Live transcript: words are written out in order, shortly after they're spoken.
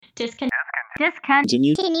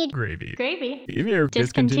Discontinued Gravy. gravy. Even your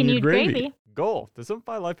Discontinued gravy. Goal: to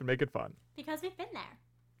simplify life and make it fun. Because we've been there.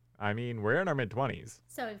 I mean, we're in our mid-20s.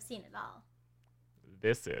 So we've seen it all.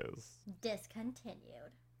 This is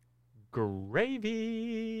Discontinued.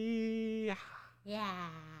 gravy. Yeah.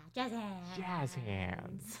 Jazz hands. Jazz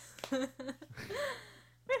hands. Woohoo!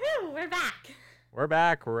 We're back. We're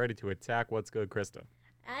back. We're ready to attack what's good, Krista.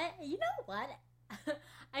 You know what?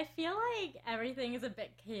 I feel like everything is a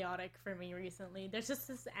bit chaotic for me recently. There's just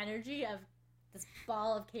this energy of this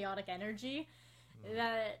ball of chaotic energy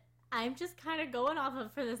that I'm just kind of going off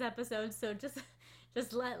of for this episode. So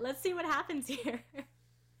let's see what happens here.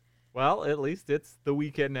 Well, at least it's the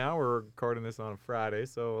weekend now. We're recording this on a Friday,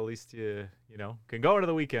 so at least you can go into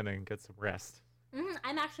the weekend and get some rest.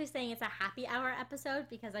 I'm actually saying it's a happy hour episode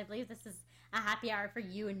because I believe this is a happy hour for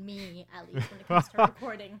you and me, at least when it comes to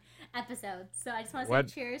recording episodes. So I just want to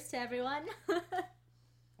say cheers to everyone.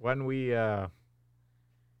 When we got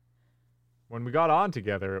on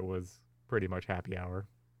together, it was pretty much happy hour.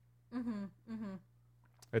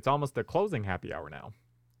 It's almost the closing happy hour now.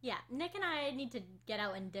 Yeah, Nick and I need to get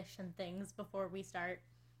out and dish some things before we start.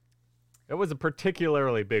 It was a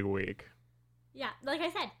particularly big week. Yeah, like I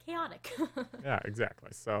said, chaotic. Yeah, exactly.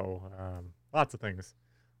 So, lots of things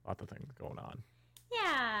going on.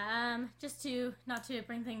 Yeah, just not to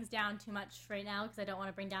bring things down too much right now because I don't want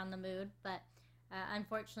to bring down the mood, but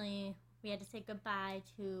unfortunately we had to say goodbye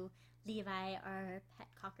to Levi, our pet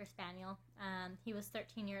Cocker Spaniel. He was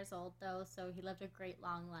 13 years old though, so he lived a great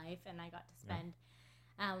long life, and I got to spend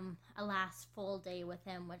a last full day with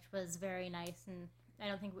him, which was very nice, and I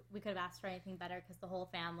don't think we could have asked for anything better because the whole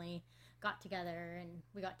family got together and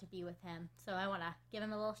we got to be with him. So I want to give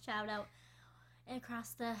him a little shout out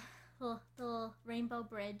across the little rainbow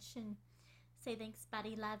bridge and say thanks,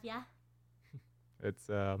 buddy, love ya. It's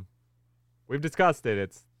we've discussed it.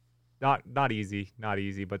 It's not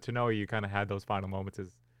easy, but to know you kind of had those final moments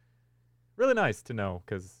is really nice to know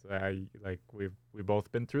because we've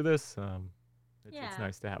both been through this. It's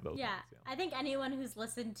nice to have those. Yeah. moments, I think anyone who's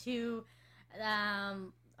listened to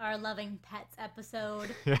our Loving Pets episode,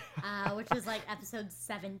 which is like episode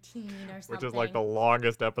 17 or something. Which is like the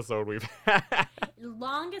longest episode we've had.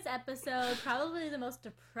 Longest episode, probably the most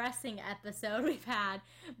depressing episode we've had,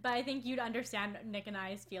 but I think you'd understand Nick and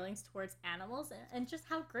I's feelings towards animals and just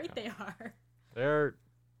how great they are. They're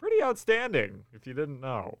pretty outstanding, if you didn't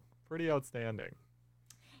know. Pretty outstanding.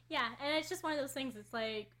 Yeah, and it's just one of those things, it's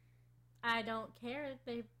like, I don't care,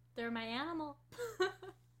 they're my animal.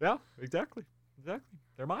 Yeah, exactly. They're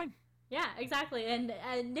mine. Yeah, exactly. And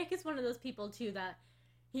Nick is one of those people too that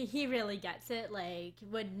he really gets it. Like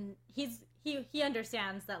when he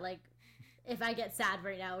understands that, like, if I get sad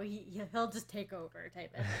right now, he'll just take over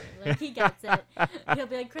type of thing. Like he gets it. He'll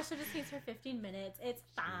be like, Krista just needs her 15 minutes. It's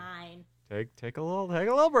fine. Take a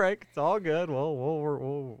little break. It's all good.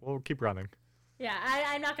 We'll keep running. Yeah,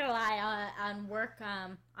 I'm not gonna lie. On work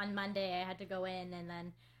on Monday, I had to go in, and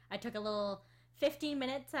then I took a little 15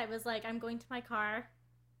 minutes. I was like, I'm going to my car.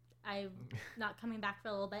 I'm not coming back for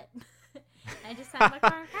a little bit. I just sat in my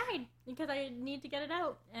car and cried because I need to get it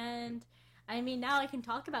out. And I mean, now I can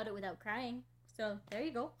talk about it without crying. So there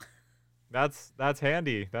you go. That's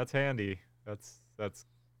handy. That's handy. That's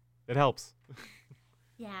it helps.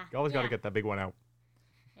 Yeah. You always got to get that big one out.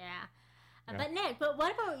 Yeah. But Nick,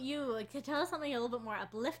 what about you? Like, to tell us something a little bit more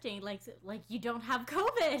uplifting, like you don't have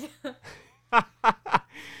COVID.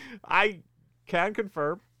 I can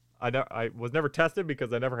confirm. I was never tested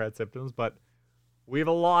because I never had symptoms, but we've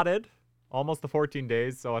allotted almost the 14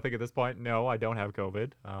 days. So I think at this point, no, I don't have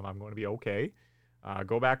COVID. I'm going to be okay.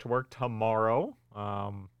 Go back to work tomorrow.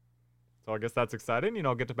 So I guess that's exciting.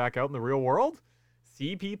 Get to back out in the real world,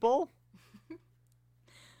 see people.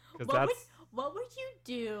 What would you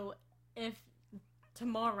do if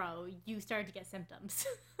tomorrow you started to get symptoms?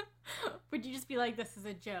 Would you just be like, this is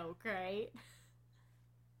a joke, right?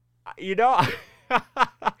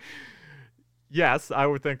 Yes, I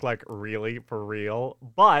would think, like, really, for real.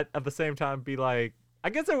 But at the same time, be like, I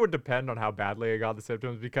guess it would depend on how badly I got the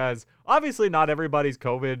symptoms, because obviously not everybody's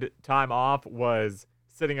COVID time off was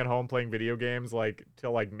sitting at home playing video games, like,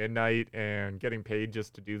 till, like, midnight and getting paid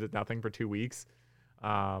just to do nothing for 2 weeks.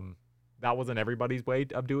 That wasn't everybody's way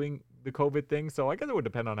of doing the COVID thing, so I guess it would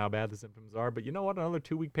depend on how bad the symptoms are. But you know what? Another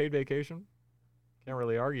 2-week paid vacation? Can't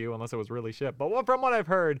really argue unless it was really shit. But from what I've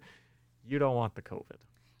heard, you don't want the COVID.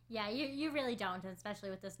 Yeah, you really don't,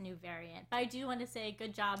 especially with this new variant. But I do want to say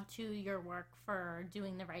good job to your work for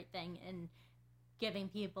doing the right thing and giving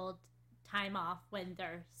people time off when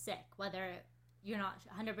they're sick, whether you're not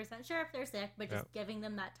 100% sure if they're sick, but just giving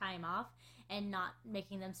them that time off and not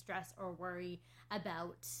making them stress or worry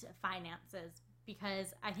about finances.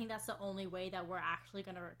 Because I think that's the only way that we're actually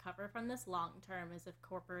going to recover from this long term is if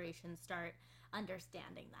corporations start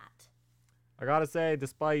understanding that. I gotta say,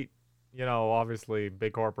 despite, obviously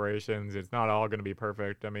big corporations, it's not all going to be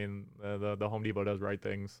perfect. I mean, the Home Depot does right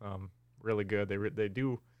things really good. They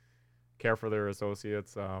do care for their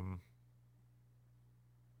associates.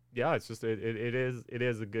 Yeah, it's just it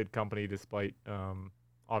is a good company despite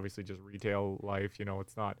obviously just retail life.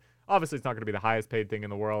 It's not obviously it's not going to be the highest paid thing in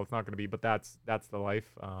the world. It's not going to be, but that's the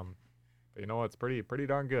life. But it's pretty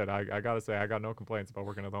darn good. I gotta say, I got no complaints about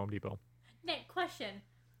working at the Home Depot. Nick, question.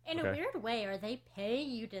 In a Okay. weird way, are they paying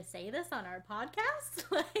you to say this on our podcast?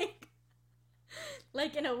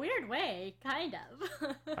 Like in a weird way, kind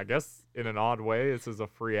of. I guess in an odd way, this is a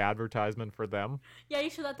free advertisement for them. Yeah, you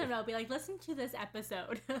should let them know. Be like, listen to this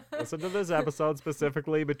episode. Listen to this episode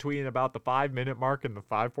specifically between about the 5-minute mark and the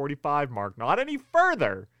 5:45 mark, not any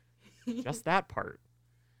further. Just that part.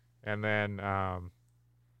 And then,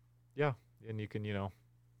 yeah, and you can,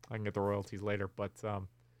 I can get the royalties later. But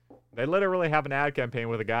they literally have an ad campaign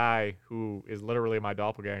with a guy who is literally my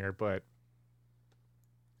doppelganger, but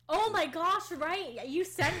Oh my gosh, right. You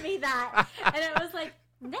sent me that. And it was like,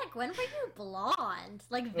 Nick, when were you blonde?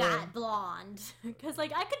 Like that blonde? Because,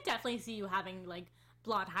 like, I could definitely see you having, like,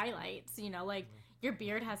 blonde highlights. Your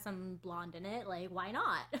beard has some blonde in it. Like, why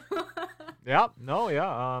not? yeah, no,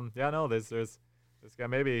 yeah. No, there's this guy.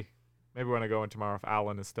 Maybe when I go in tomorrow, if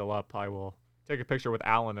Alan is still up, I will take a picture with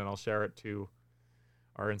Alan and I'll share it to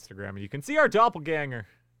our Instagram. And you can see our doppelganger.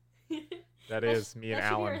 That is me and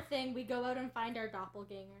Alan. That should be our thing. We go out and find our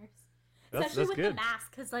doppelgangers. That's Especially with good. the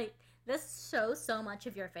mask, because, like, this shows so much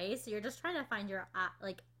of your face. So you're just trying to find your,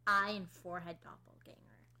 eye and forehead doppelganger.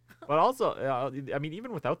 But also, I mean,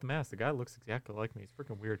 even without the mask, the guy looks exactly like me. It's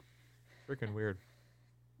freaking weird.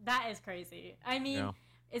 That is crazy. I mean, Yeah.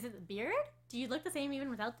 Is it the beard? Do you look the same even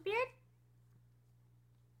without the beard?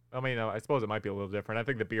 I mean, I suppose it might be a little different. I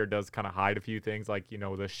think the beard does kind of hide a few things, like,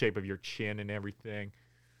 the shape of your chin and everything.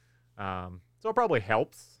 So it probably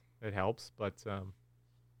helps. It helps, but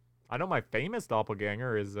I know my famous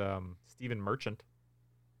doppelganger is Stephen Merchant.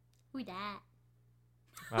 Who dat?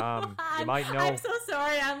 You might know. I'm so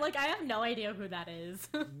sorry. I have no idea who that is.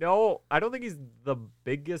 No, I don't think he's the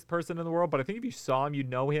biggest person in the world, but I think if you saw him, you'd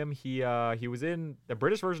know him. He was in the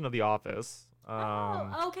British version of The Office.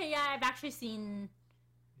 Okay, yeah, I've actually seen.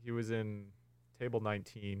 He was in Table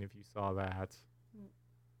 19, if you saw that.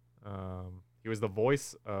 He was the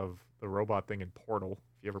voice of the robot thing in Portal,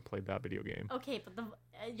 if you ever played that video game. Okay, but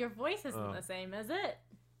your voice isn't the same, is it?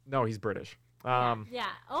 No, he's British. Yeah.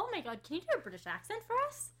 Oh my god, can you do a British accent for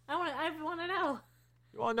us? I want to know.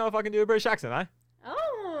 You want to know if I can do a British accent, huh?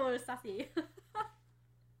 Oh, sassy.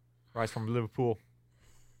 Rise from Liverpool.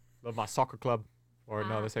 Love my soccer club. Or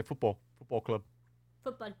no, they say football. Football club.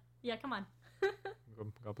 Football. Yeah, come on.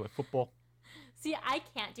 Go play football. See, I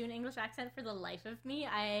can't do an English accent for the life of me.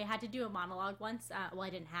 I had to do a monologue once. Well, I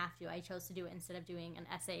didn't have to. I chose to do it instead of doing an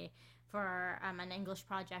essay for an English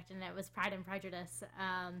project, and it was Pride and Prejudice.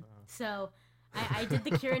 So I did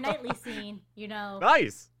the Keira Knightley scene,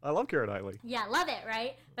 Nice! I love Keira Knightley. Yeah, love it,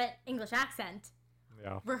 right? But English accent.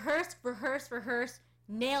 Yeah. Rehearse,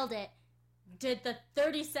 nailed it. Did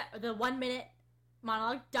the 1 minute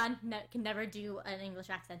monologue, done. Can never do an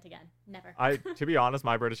English accent again. Never. To be honest,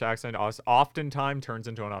 my British accent oftentimes turns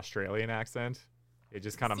into an Australian accent. It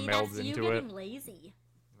just kind of melds that's into you it. getting lazy.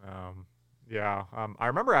 Yeah. I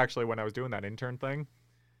remember actually when I was doing that intern thing,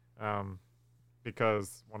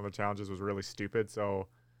 because one of the challenges was really stupid. So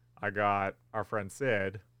I got our friend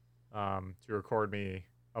Sid to record me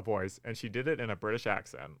a voice, and she did it in a British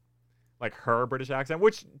accent, like her British accent,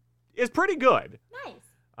 which is pretty good.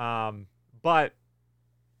 Nice. But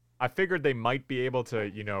I figured they might be able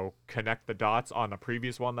to, connect the dots on a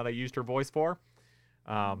previous one that I used her voice for.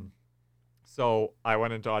 So I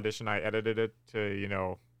went into audition. I edited it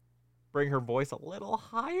to, bring her voice a little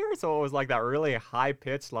higher. So it was like that really high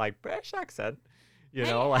pitched, like British accent,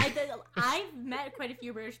 I've met quite a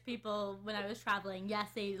few British people when I was traveling. Yes,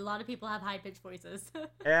 a lot of people have high pitched voices.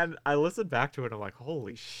 And I listened back to it. And I'm like,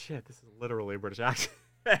 holy shit, this is literally a British accent.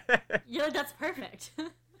 You're like, that's perfect.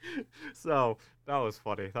 So that was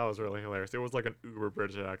funny. That was really hilarious. It was like an uber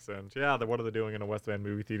British accent. Yeah, what are they doing in a West End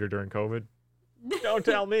movie theater during COVID? Don't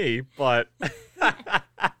tell me, but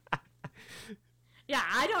yeah,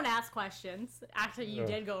 I don't ask questions. Actually, you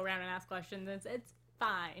did go around and ask questions. It's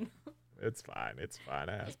fine. It's fine.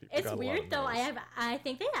 I ask people. It's weird though. I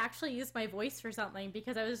think they actually used my voice for something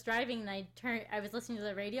because I was driving and I was listening to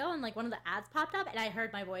the radio and like one of the ads popped up and I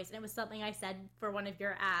heard my voice and it was something I said for one of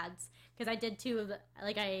your ads because I did two of the,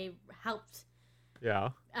 like I helped. Yeah.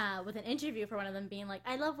 With an interview for one of them being like,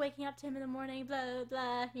 I love waking up to him in the morning, blah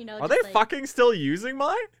blah. You know. Are they fucking still using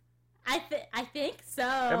mine? I think so.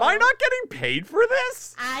 Am I not getting paid for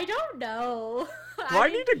this? I don't know. Do I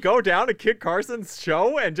need to go down to Kit Carson's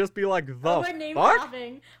show and just be like, we're name fuck?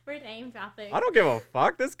 dropping. We're name dropping. I don't give a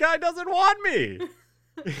fuck. This guy doesn't want me.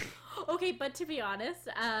 Okay, but to be honest,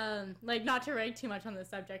 like not to rag too much on this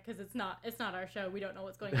subject because it's not our show. We don't know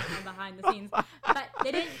what's going on behind the scenes. But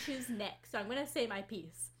they didn't choose Nick, so I'm gonna say my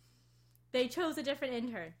piece. They chose a different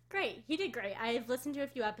intern. Great, he did great. I've listened to a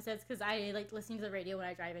few episodes because I like listening to the radio when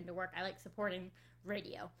I drive into work. I like supporting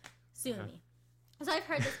radio. Sue me. So I've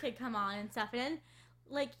heard this kid come on and stuff, and then,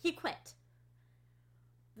 like, he quit.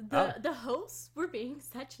 The hosts were being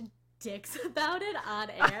such dicks about it on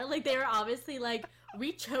air. Like, they were obviously like,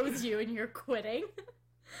 we chose you and you're quitting.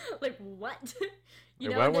 Like, what?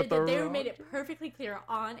 You know, they made it perfectly clear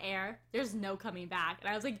on air. There's no coming back. And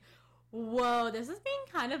I was like, whoa, this is being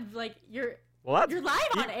kind of like, you're live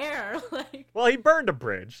on air. Like, well, he burned a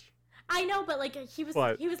bridge. I know, but like he was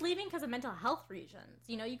leaving because of mental health reasons.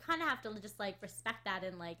 You know, you kind of have to just like respect that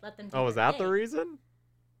and like let them. Oh, is that the reason?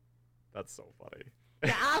 That's so funny.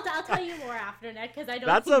 Yeah, I'll tell you more after, Nick, because I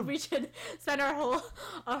don't think we should spend our whole.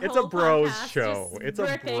 It's a bros show. It's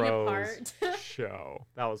a bros show.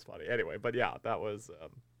 That was funny. Anyway, but yeah, that was.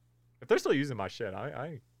 If they're still using my shit,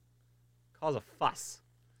 I cause a fuss.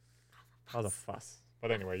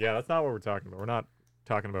 But anyway, yeah, that's not what we're talking about. We're not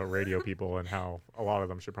talking about radio people and how a lot of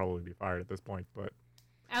them should probably be fired at this point, but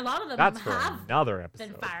a lot of them have another episode.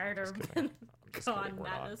 Been fired or been gone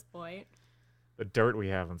at this point. The dirt we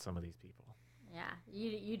have on some of these people. Yeah,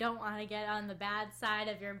 you don't want to get on the bad side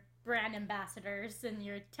of your brand ambassadors and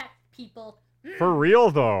your tech people. For real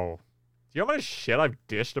though, do you know how much shit I've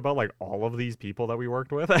dished about like all of these people that we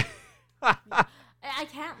worked with? I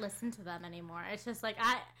can't listen to them anymore. It's just like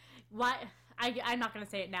I'm not going to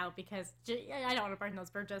say it now because I don't want to burn those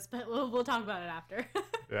bridges, but we'll talk about it after.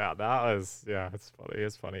 It's funny.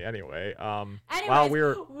 It's funny. Anyway,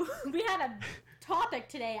 Anyways, we had a topic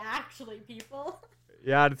today, actually, people.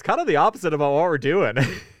 Yeah, it's kind of the opposite about what we're doing.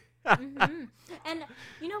 Mm-hmm. And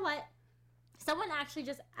you know what? Someone actually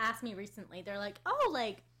just asked me recently. They're like, oh,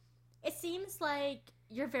 like, it seems like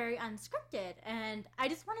you're very unscripted. And I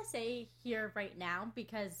just want to say here right now,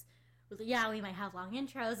 because yeah, we might have long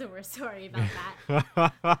intros, and we're sorry about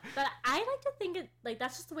that. But I like to think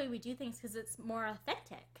that's just the way we do things because it's more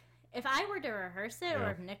authentic. If I were to rehearse it, or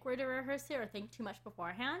if Nick were to rehearse it, or think too much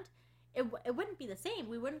beforehand, it wouldn't be the same.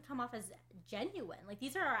 We wouldn't come off as genuine. Like,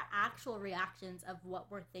 these are our actual reactions of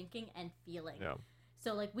what we're thinking and feeling. Yeah.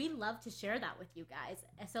 So, like, we love to share that with you guys.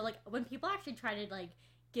 And so, like, when people actually try to, like,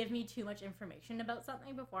 give me too much information about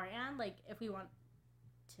something beforehand, like, if we want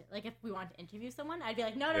to interview someone, I'd be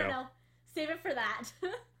like, no. Save it for that.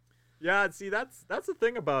 Yeah, see, that's the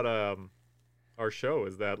thing about our show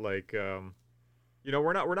is that like you know,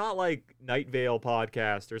 we're not like Night Vale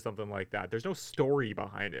podcast or something like that. There's no story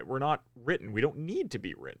behind it. We're not written. We don't need to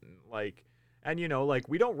be written. Like, and you know, like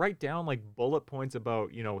we don't write down like bullet points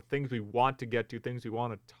about, you know, things we want to get to, things we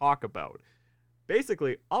want to talk about.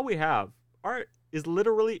 Basically, all we have is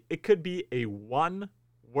literally, it could be a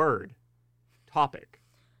one-word topic.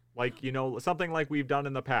 Like, you know, something like we've done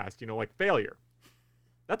in the past, you know, like failure.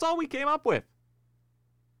 That's all we came up with.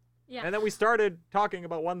 Yeah. And then we started talking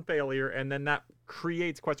about one failure, and then that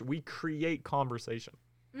creates question. We create conversation.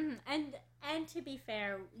 Mm-hmm. And to be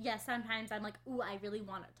fair, yes, sometimes I'm like, ooh, I really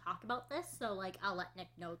want to talk about this, so like I'll let Nick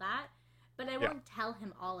know that. But I won't tell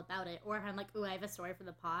him all about it. Or if I'm like, ooh, I have a story for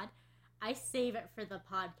the pod, I save it for the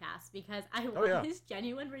podcast because I want his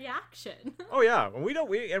genuine reaction. Oh yeah, and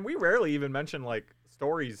we rarely even mention like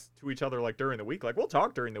stories to each other like during the week. Like we'll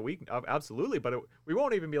talk during the week, absolutely, but we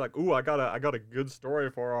won't even be like, "Ooh, I got a good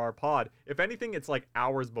story for our pod." If anything, it's like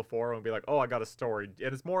hours before and we'll be like, "Oh, I got a story,"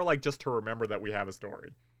 and it's more like just to remember that we have a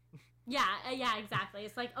story. Yeah, exactly.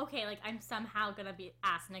 It's like, okay, like I'm somehow gonna be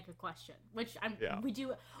asked Nick a question, which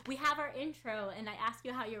we have our intro, and I ask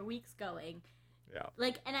you how your week's going. Yeah.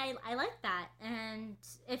 Like, and I like that. And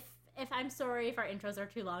if I'm sorry if our intros are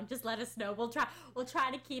too long, just let us know. We'll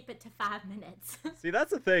try to keep it to 5 minutes. See,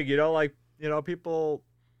 that's the thing, you know, like, you know, people,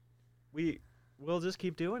 we'll just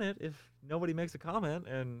keep doing it if nobody makes a comment.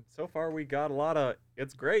 And so far we got a lot of,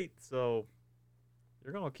 it's great. So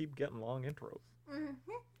you're going to keep getting long intros. Mm-hmm.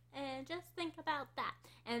 And just think about that.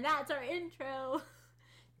 And that's our intro.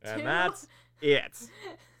 And that's it.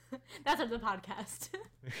 That's the podcast.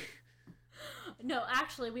 No,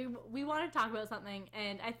 actually, we want to talk about something,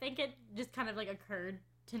 and I think it just kind of like occurred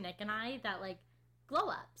to Nick and I that like glow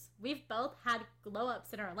ups. We've both had glow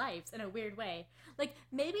ups in our lives in a weird way. Like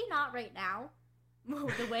maybe not right now.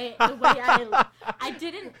 the way I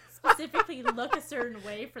didn't specifically look a certain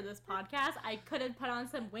way for this podcast. I could have put on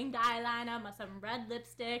some winged eyeliner, some red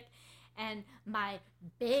lipstick, and my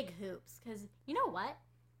big hoops. Because you know what?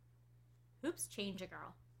 Hoops change a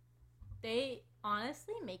girl. They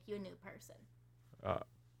honestly make you a new person.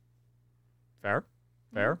 Fair.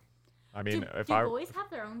 I mean, do boys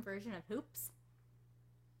have their own version of hoops?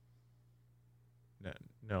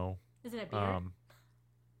 No. Is it a beard?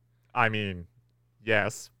 I mean,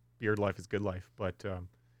 yes, beard life is good life, but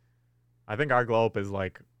I think our glow up is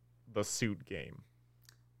like the suit game.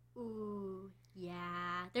 Ooh,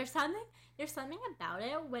 yeah. There's something about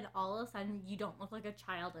it when all of a sudden you don't look like a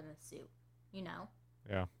child in a suit. You know?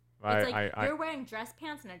 Yeah. It's like you're wearing dress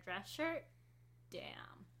pants and a dress shirt.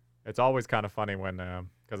 Damn. It's always kind of funny when,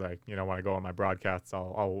 because when I go on my broadcasts,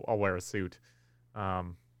 I'll wear a suit. That's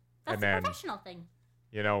and a professional thing.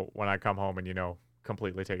 When I come home and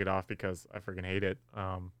completely take it off because I freaking hate it.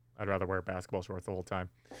 I'd rather wear basketball shorts the whole time.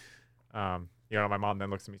 My mom then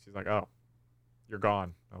looks at me. She's like, "Oh, you're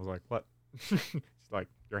gone." I was like, "What?" She's like,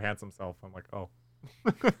 "Your handsome self." I'm like, "Oh."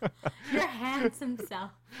 Your handsome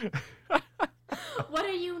self. What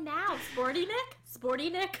are you now? Sporty Nick? Sporty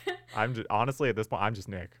Nick? Honestly, at this point, I'm just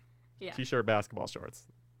Nick. Yeah. T-shirt, basketball shorts,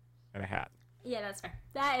 and a hat. Yeah, that's fair.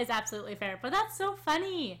 That is absolutely fair. But that's so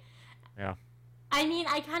funny. Yeah. I mean,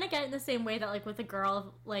 I kind of get it in the same way that, like, with a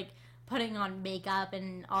girl, like, putting on makeup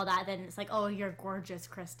and all that, then it's like, oh, you're gorgeous,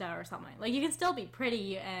 Krista, or something. Like, you can still be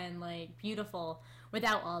pretty and, like, beautiful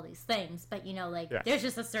without all these things. But, Yes. There's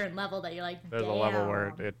just a certain level that you're like, There's damn. a level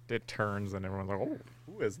where it turns and everyone's like, oh,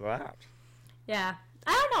 who is that? Yeah.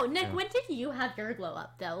 I don't know. Nick, when did you have your glow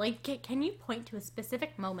up, though? Like, can you point to a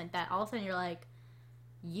specific moment that all of a sudden you're like,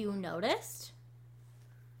 you noticed?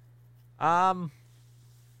 Like,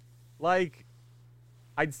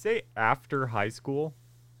 I'd say after high school,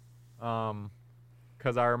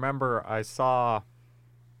 because I remember I saw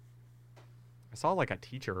like a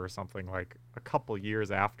teacher or something like a couple years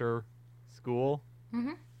after school,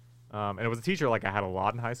 Mm-hmm. and it was a teacher like I had a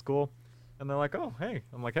lot in high school, and they're like, "Oh, hey,"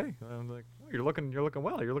 I'm like, "Hey," and I'm like, "Oh, you're looking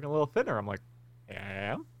well. You're looking a little thinner." I'm like, "Yeah, I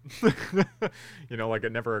am." Like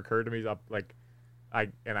it never occurred to me. I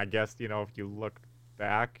guess if you look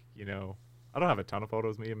back, I don't have a ton of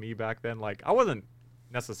photos of me back then. Like I wasn't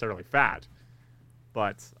necessarily fat,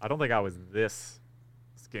 but I don't think I was this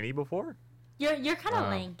skinny before. You're kind of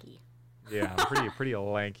lanky. Yeah, I'm pretty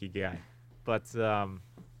lanky guy. But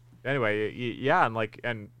anyway, yeah,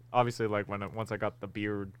 and obviously like once I got the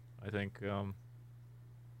beard, I think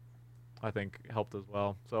helped as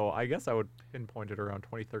well. So I guess I would pinpoint it around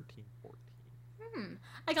 2013, 14.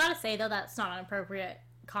 I gotta say though, that's not an appropriate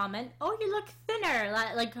comment. Oh, you look thinner.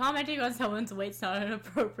 Like commenting on someone's weight's not an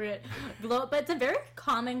appropriate glow up, but it's a very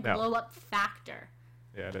common glow up factor.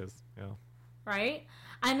 Yeah, it is. Yeah. Right?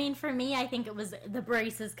 I mean, for me, I think it was the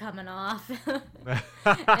braces coming off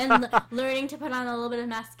and learning to put on a little bit of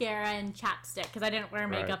mascara and chapstick because I didn't wear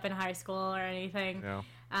makeup in high school or anything. Yeah.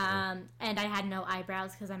 And I had no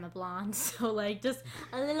eyebrows because I'm a blonde, so like just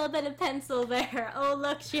a little bit of pencil there. Oh,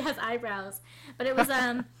 look, she has eyebrows. But it was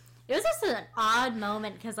just an odd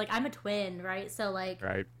moment because like I'm a twin, right? So like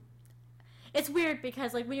right. It's weird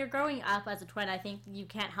because, like, when you're growing up as a twin, I think you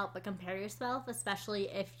can't help but compare yourself, especially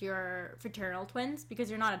if you're fraternal twins, because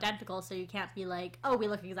you're not identical, so you can't be like, oh, we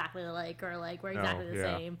look exactly alike, or, like, we're exactly the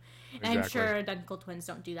same. Exactly. And I'm sure identical twins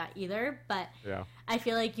don't do that either, but yeah. I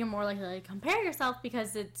feel like you're more likely to compare yourself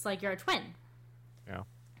because it's, like, you're a twin. Yeah.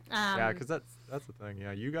 Yeah, because that's the thing.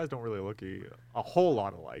 Yeah, you guys don't really look a whole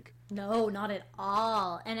lot alike. No, not at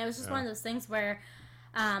all. And it was just one of those things where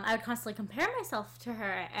I would constantly compare myself to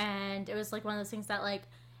her, and it was like one of those things that like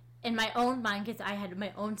in my own mind, because I had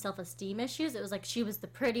my own self-esteem issues, it was like she was the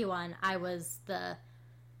pretty one, I was the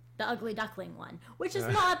ugly duckling one, which is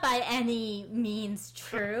not by any means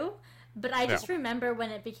true, but I just remember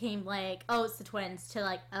when it became like, oh, it's the twins, to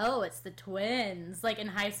like, oh, it's the twins, like in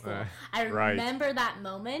high school. I remember that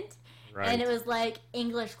moment, and it was like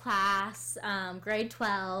English class, grade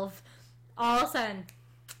 12, all of a sudden,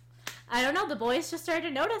 I don't know, the boys just started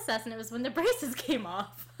to notice us, and it was when the braces came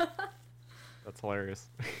off. That's hilarious.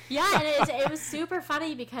 Yeah, and it was super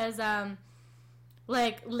funny because,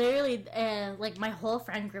 like, literally, like, my whole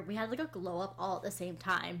friend group, we had, like, a glow-up all at the same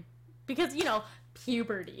time. Because,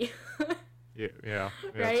 puberty. Yeah.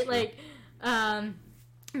 Right? Like,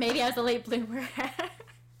 maybe I was a late bloomer.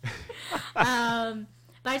 But I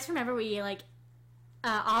just remember we, like,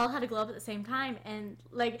 all had a glow up at the same time, and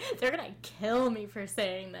like they're gonna kill me for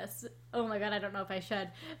saying this. Oh my god, I don't know if I should.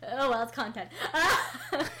 Oh well, it's content.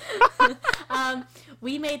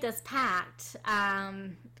 We made this pact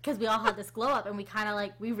because we all had this glow up, and we kind of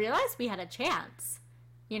like we realized we had a chance.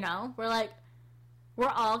 You know, we're like, we're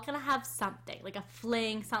all gonna have something, like a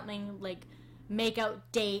fling, something like make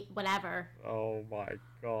out, date, whatever. Oh my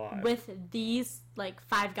god. With these like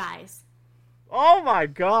 5 guys. Oh my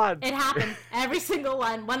god. It happened. Every single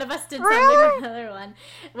one. One of us did Really? something with the other one.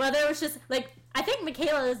 Whether it was just like, I think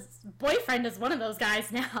Michaela's boyfriend is one of those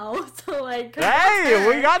guys now. So like, Hey,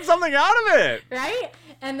 we got something out of it. right?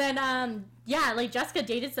 And then yeah, like Jessica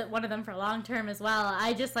dated one of them for long term as well.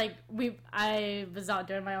 I just like I was not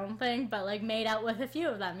doing my own thing, but like made out with a few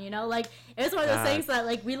of them. You know, like it was one of those things that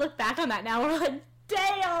like we look back on that now, we're like,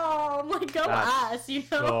 damn, like go us. You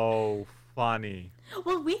know. So funny.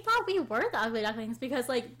 Well, we thought we were the Ugly Ducklings because,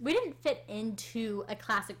 like, we didn't fit into a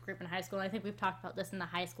classic group in high school. And I think we've talked about this in the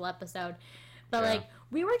high school episode. But, like,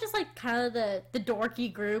 we were just, like, kind of the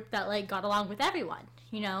dorky group that, like, got along with everyone,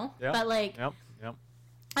 you know? Yep. But, like... Yep.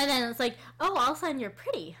 And then it's like, oh, all of a sudden you're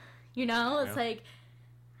pretty, you know? It's like,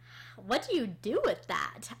 what do you do with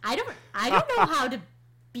that? I don't know how to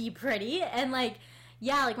be pretty. And, like,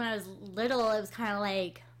 yeah, like, when I was little, it was kind of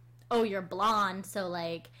like, oh, you're blonde, so,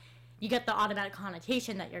 like... You get the automatic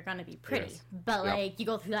connotation that you're gonna be pretty, but like you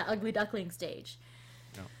go through that ugly duckling stage,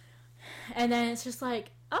 and then it's just like,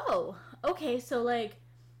 oh, okay, so like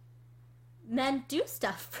men do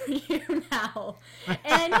stuff for you now, and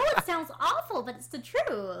I know it sounds awful, but it's the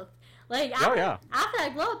truth. Like after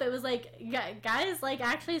that glow up, it was like guys like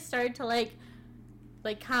actually started to like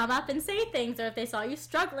come up and say things, or if they saw you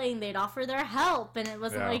struggling, they'd offer their help, and it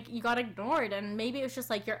wasn't like you got ignored. And maybe it was just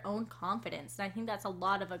like your own confidence, and I think that's a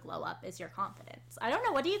lot of a glow up is your confidence. I don't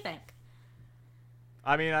know, what do you think?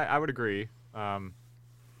 I mean, I would agree.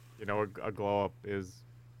 You know, a glow up is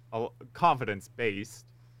confidence based.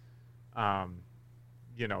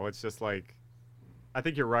 You know, it's just like, I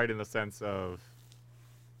think you're right in the sense of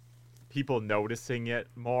people noticing it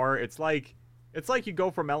more. It's like you go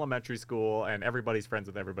from elementary school and everybody's friends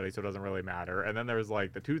with everybody, so it doesn't really matter. And then there's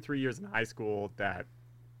like the 2-3 years in high school that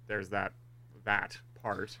there's that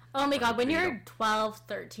part. Oh my god, when you're 12,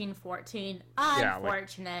 13, 14,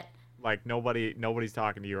 unfortunate. Like nobody's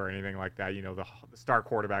talking to you or anything like that. You know, the star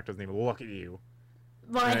quarterback doesn't even look at you.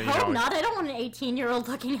 Well, I hope not. I don't want an 18-year-old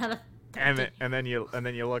looking at a 13. And then you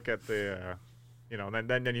look at the, you know, and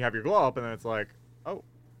then you have your glow up, and then it's like, oh,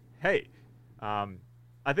 hey, I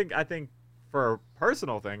think. For a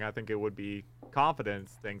personal thing, I think it would be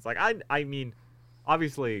confidence things. Like, I mean,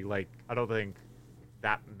 obviously, like, I don't think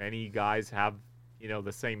that many guys have, you know,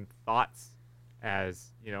 the same thoughts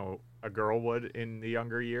as, you know, a girl would in the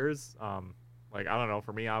younger years. Like, I don't know,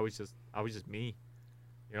 for me, I was just me.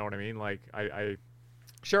 You know what I mean? Like, I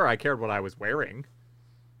cared what I was wearing,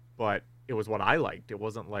 but it was what I liked. It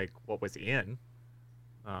wasn't, like, what was in.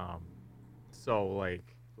 So, like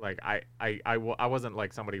I wasn't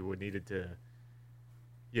like somebody who needed to,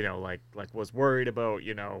 you know, like was worried about,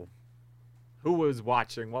 you know, who was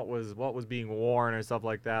watching, what was being worn or stuff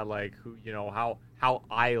like that, like who, you know, how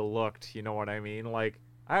I looked, you know what I mean? Like,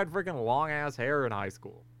 I had freaking long ass hair in high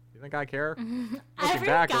school. You think I care? Every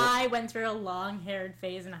guy went through a long-haired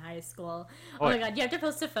phase in high school. Oh my god, you have to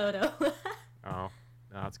post a photo. Oh,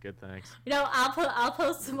 no, that's good, thanks. You know, I'll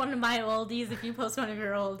post one of my oldies if you post one of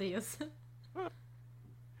your oldies.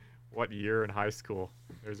 What year in high school?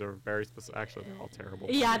 There's a very specific... Actually, they're all terrible.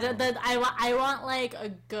 Yeah, I want, like, a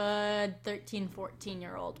good 13,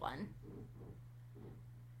 14-year-old one.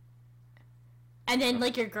 And then,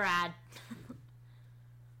 like, your grad.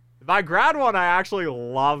 My grad one I actually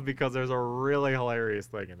love because there's a really hilarious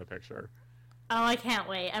thing in the picture. Oh, I can't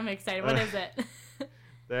wait. I'm excited. What is it?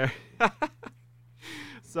 There.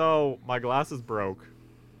 So, my glasses broke.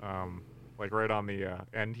 Like, right on the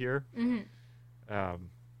end here. Mm-hmm.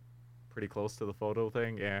 Pretty close to the photo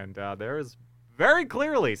thing, and there is very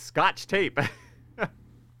clearly Scotch tape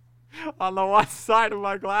on the one side of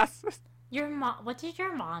my glasses. Your mom? What did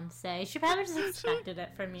your mom say? She probably just expected it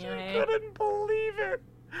from you. She couldn't believe it.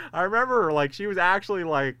 I remember, like, she was actually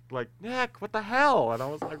like, Nick, what the hell? And I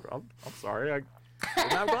was like, I'm sorry, I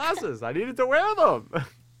didn't have glasses. I needed to wear them.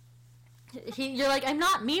 You're like, I'm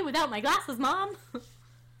not me without my glasses, Mom.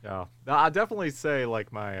 Yeah, I'd definitely say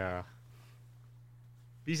like my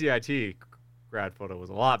BCIT grad photo was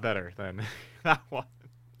a lot better than that one.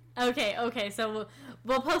 Okay, so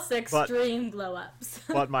we'll post the extreme glow-ups.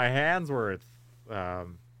 But my hands were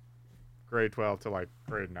grade 12 to like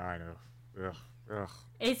grade 9. Ugh.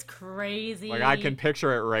 It's crazy. Like, I can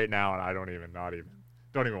picture it right now, and I don't even, not even.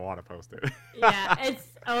 don't even want to post it. Yeah, it's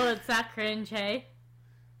that cringe, hey?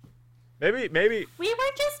 Maybe We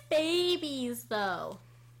were just babies, though.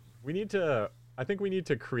 I think we need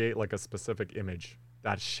to create like a specific image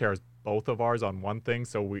that shares both of ours on one thing,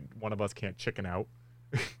 so one of us can't chicken out.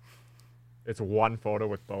 It's one photo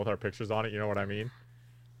with both our pictures on it. You know what I mean?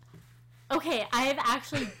 Okay, I've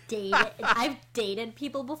actually dated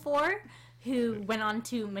people before who went on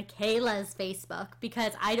to Michaela's Facebook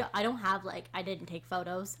because I don't have I didn't take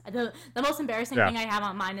photos. The most embarrassing thing I have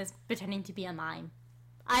on mine is pretending to be a mime.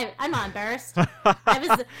 I'm not embarrassed.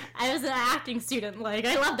 I was an acting student.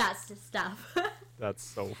 I love that stuff. That's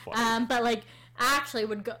so funny. But I actually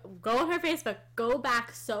would go on her Facebook, go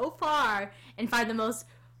back so far, and find the most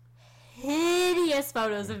hideous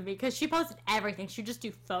photos of me because she posted everything. She would just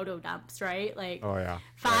do photo dumps, right? Oh yeah.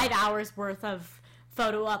 5 hours worth of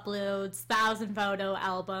photo uploads, 1,000 photo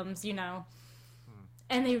albums,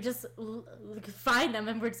 And they would just find them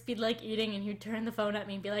and would just be eating, and you'd turn the phone at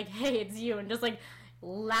me and be like, "Hey, it's you," and just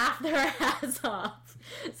laugh their ass off.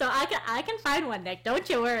 So I can find one, Nick. Don't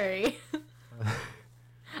you worry.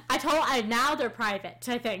 Now they're private,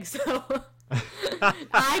 I think, so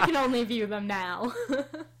I can only view them now.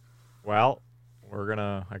 Well,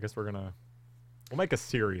 I guess we'll make a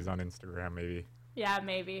series on Instagram, maybe. Yeah,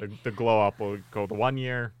 maybe. The glow up will go the 1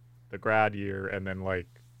 year, the grad year, and then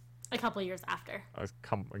a couple years after. Our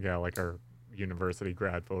university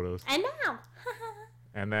grad photos. And now.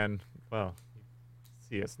 And then, well,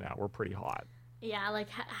 see us now. We're pretty hot. Yeah,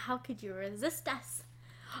 how could you resist us?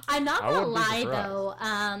 I'm not gonna lie though.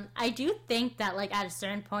 I do think that at a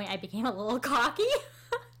certain point I became a little cocky.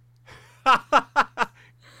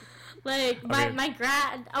 My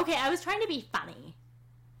grad. Okay, I was trying to be funny.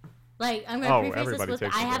 I'm gonna preface this with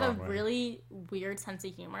I have a really weird sense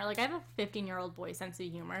of humor. I have a 15-year-old boy sense of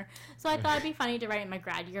humor, so I thought it'd be funny to write in my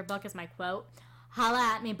grad yearbook as my quote: "Holla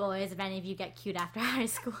at me, boys, if any of you get cute after high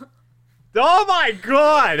school." Oh my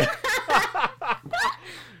god!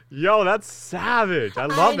 Yo, that's savage. I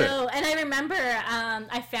love it. I know, and I remember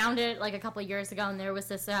I found it a couple years ago, and there was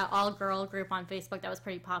this all-girl group on Facebook that was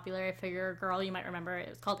pretty popular. If you're a girl, you might remember it. It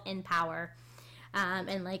was called In Power. And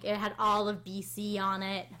it had all of BC on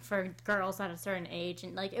it for girls at a certain age,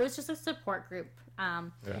 and it was just a support group.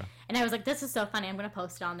 And I was like, this is so funny, I'm gonna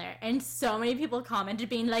post it on there. And so many people commented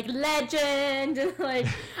being legend, and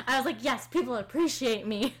I was like, yes, people appreciate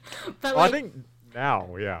me. But I think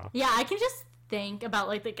now, yeah, I can just think about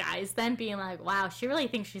the guys then being like, wow, she really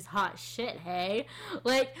thinks she's hot shit, hey?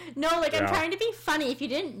 No, I'm trying to be funny. If you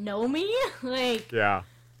didn't know me, yeah.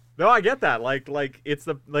 No, I get that. It's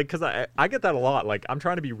because I get that a lot. I'm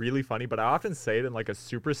trying to be really funny, but I often say it in a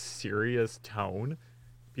super serious tone.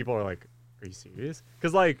 People are like, "Are you serious?"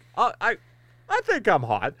 Because I think I'm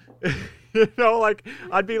hot.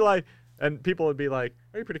 I'd be like, and people would be like,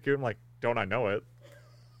 "Are you pretty cute?" I'm like, "Don't I know it?"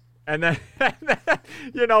 And then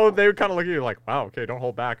they would kind of look at you like, "Wow, okay, don't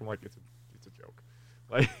hold back." I'm like, "It's a joke."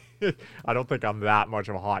 I don't think I'm that much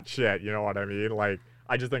of a hot shit. You know what I mean?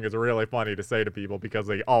 I just think it's really funny to say to people because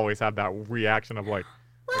they always have that reaction of well,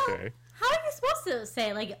 okay. How are you supposed to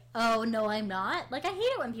say oh no, I'm not? I hate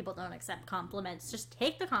it when people don't accept compliments. Just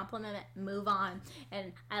take the compliment, move on.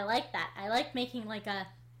 And I like that. I like making a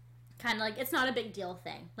kind of it's not a big deal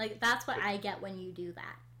thing. That's what I get when you do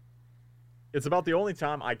that. It's about the only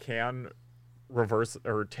time I can reverse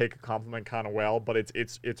or take a compliment kind of well, but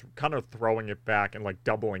it's kind of throwing it back and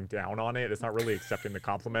doubling down on it. It's not really accepting the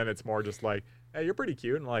compliment. It's more just hey, you're pretty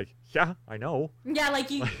cute, and yeah, I know. Yeah,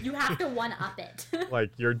 you have to one up it.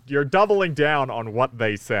 You're doubling down on what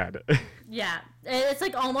they said. Yeah, it's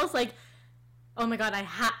almost oh my god, I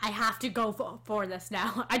have to go for this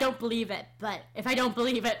now. I don't believe it, but if I don't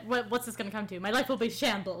believe it, what's this gonna come to? My life will be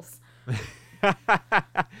shambles.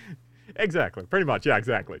 Exactly, pretty much. Yeah,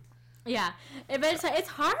 exactly. Yeah, but it's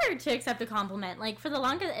hard to accept a compliment. For the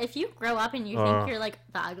longest, if you grow up and you think you're the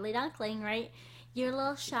ugly duckling, right? You're a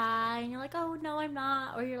little shy, and you're like, oh, no, I'm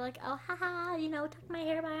not. Or you're like, oh, haha, tuck my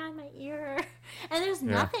hair behind my ear. And there's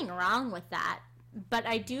nothing wrong with that. But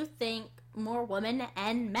I do think more women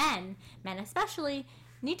and men especially,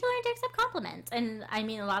 need to learn to accept compliments. And, I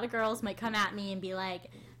mean, a lot of girls might come at me and be like,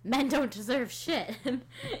 men don't deserve shit,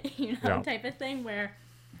 type of thing where,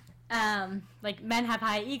 men have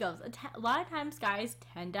high egos. A lot of times guys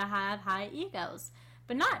tend to have high egos.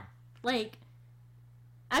 But not,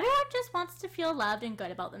 everyone just wants to feel loved and good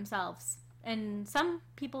about themselves. And some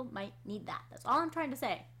people might need that. That's all I'm trying to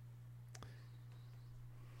say.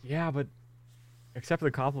 Yeah, but accepting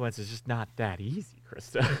the compliments is just not that easy,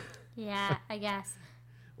 Krista. Yeah, I guess.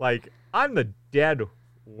 I'm the dead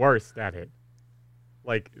worst at it.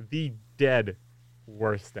 The dead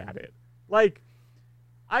worst at it.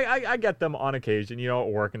 I get them on occasion, you know, at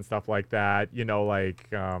work and stuff like that. You know, like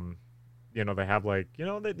you know, they have like, you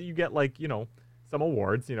know, that you get like, you know, some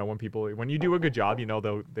awards, you know, when you do a good job, you know,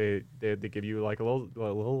 they give you like a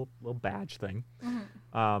little badge thing.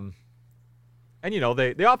 Mm-hmm. And you know,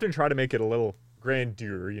 they often try to make it a little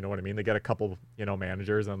grandeur, you know what I mean? They get a couple, you know,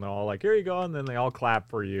 managers and they're all like, here you go, and then they all clap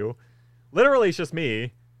for you. Literally it's just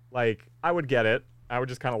me. Like, I would get it. I would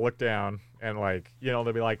just kind of look down and like, you know,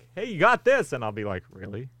 they'll be like, hey, you got this, and I'll be like,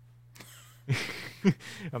 really?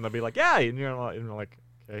 And they'll be like, yeah, and you're like,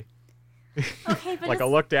 okay. Okay, but like I'll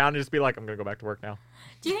look down and just be like, I'm gonna go back to work now.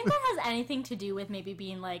 do you think that has anything to do with maybe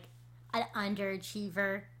being like an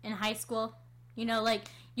underachiever in high school? You know, like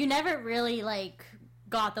you never really like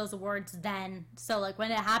got those awards then, so like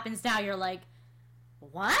when it happens now, you're like,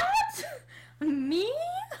 what? Me?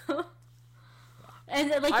 And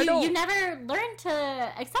like you never learned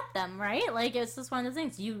to accept them, right? Like it's just one of those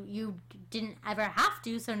things you didn't ever have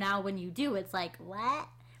to, so now when you do, it's like, what?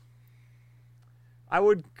 I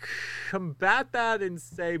would combat that and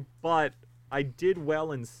say, but I did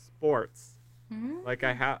well in sports. Mm-hmm. Like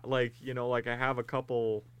I have, like, you know, like I have a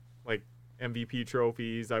couple like MVP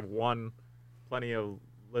trophies. I've won plenty of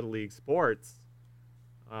Little League sports.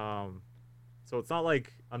 So it's not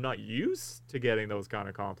like I'm not used to getting those kind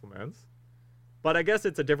of compliments. But I guess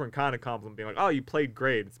it's a different kind of compliment, being like, oh, you played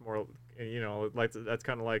great. It's more, you know, like that's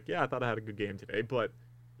kind of like, yeah, I thought I had a good game today. But,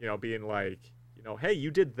 you know, being like, you know, hey, you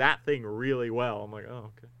did that thing really well. I'm like, oh,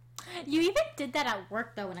 okay. You even did that at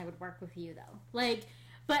work, though, when I would work with you, though. Like,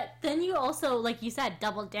 but then you also, like you said,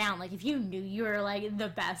 doubled down. Like, if you knew you were, like, the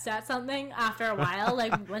best at something after a while,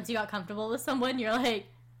 like, once you got comfortable with someone, you're like,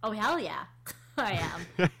 oh, hell yeah, I am.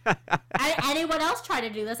 Anyone else try to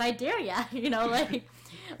do this, I dare ya. You know, like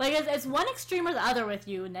it's one extreme or the other with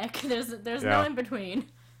you, Nick. There's no in between.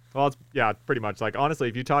 Well, it's, yeah, pretty much. Like, honestly,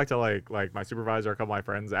 if you talk to, like my supervisor or a couple of my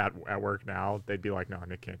friends at work now, they'd be like, no,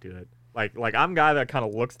 Nick can't do it. Like I'm a guy that kind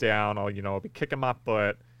of looks down. I'll, you know, be kicking my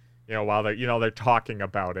foot, you know, while they're talking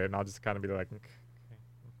about it. And I'll just kind of be like, okay.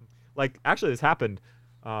 Like, actually, this happened.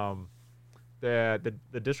 The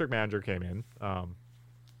district manager came in, I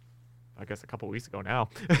guess a couple weeks ago now.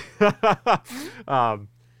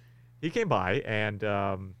 He came by and,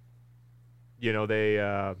 you know,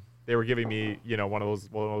 they were giving me, you know, one of those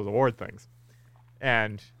award things.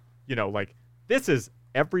 And, you know, like, this is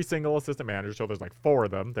every single assistant manager. So there's like 4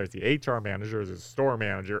 of them. There's the HR manager, there's the store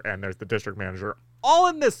manager, and there's the district manager, all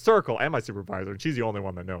in this circle, and my supervisor. And she's the only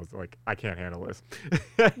one that knows, like, I can't handle this.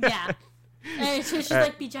 Yeah. And she's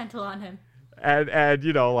like, be gentle on him. And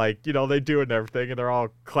you know, like, you know, they do it and everything, and they're all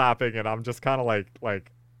clapping, and I'm just kind of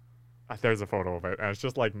like, there's a photo of it, and it's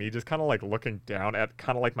just like me just kind of like looking down at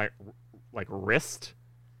kind of like my like wrist,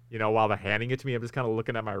 you know, while they're handing it to me. I'm just kind of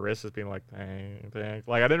looking at my wrist, just being like, thanks.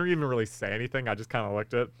 Like, I didn't even really say anything. I just kind of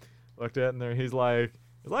looked at, and then he's like,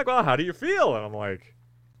 well, how do you feel? And I'm like,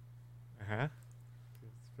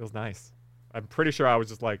 feels nice. I'm pretty sure I was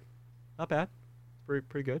just like, not bad,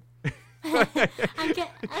 pretty good. I'm good.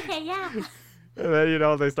 Okay, yeah. And then, you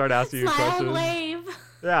know, they start asking you Smile questions. and wave.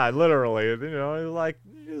 Yeah, literally. You know,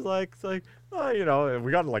 he's like, oh, you know, and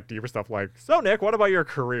we got into like deeper stuff like, so Nick, what about your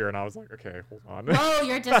career? And I was like, okay, hold on. Oh,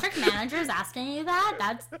 your district manager is asking you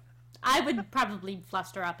that? I would probably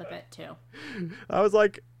fluster up a bit too. I was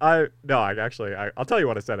like, I'll tell you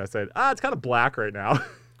what I said. I said, it's kind of black right now.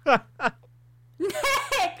 Nick,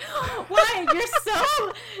 why?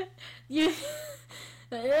 You.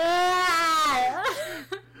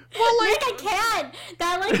 Well, like, Nick, I can't.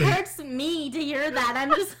 That like hurts me to hear that. I'm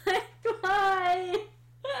just like, why?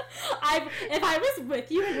 If I was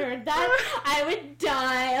with you and heard that, I would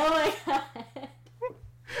die. Oh my god.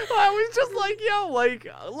 I was just like, yo, like,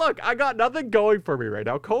 look, I got nothing going for me right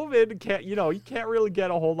now. COVID you can't really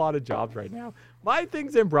get a whole lot of jobs right now. My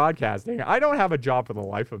thing's in broadcasting. I don't have a job for the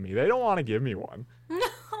life of me. They don't want to give me one.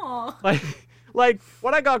 No. Like,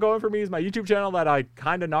 what I got going for me is my YouTube channel that I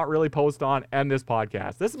kind of not really post on, and this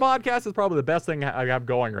podcast. This podcast is probably the best thing I have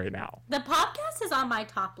going right now. The podcast is on my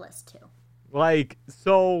top list, too. Like,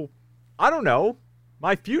 so, I don't know.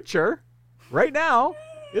 My future, right now,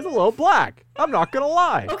 is a little black. I'm not going to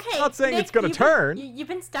lie. Okay, I'm not saying Nick, it's going to turn. You've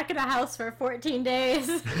been stuck in a house for 14 days.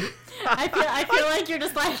 I feel like you're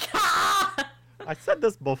just like, ah! I said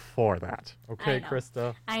this before that. Okay, I know.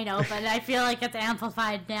 Krista? I know, but I feel like it's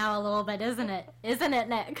amplified now a little bit, isn't it? Isn't it,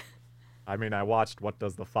 Nick? I mean, I watched What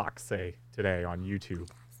Does the Fox Say today on YouTube.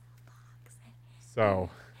 So,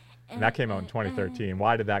 and that came out in 2013.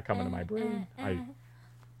 Why did that come into my brain?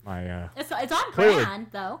 It's on clearly, brand,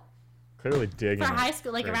 though. Clearly digging For high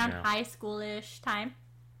school, like right around now. high schoolish time.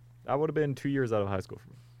 That would have been 2 years out of high school for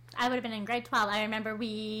me. I would have been in grade 12. I remember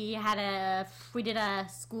we did a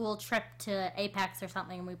school trip to Apex or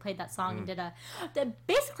something, and we played that song and did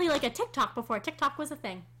basically like a TikTok before TikTok was a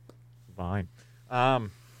thing. Fine.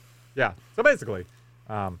 Yeah. So basically,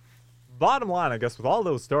 bottom line, I guess, with all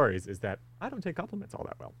those stories is that I don't take compliments all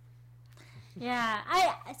that well. Yeah,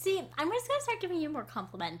 I see. I'm just gonna start giving you more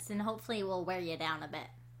compliments, and hopefully it will wear you down a bit.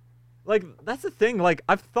 Like, that's the thing. Like,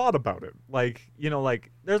 I've thought about it. Like, you know,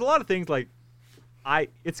 like, there's a lot of things like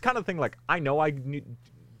it's kind of thing like I know I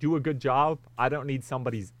do a good job. I don't need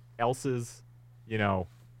somebody else's, you know,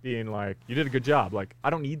 being like, you did a good job. Like, I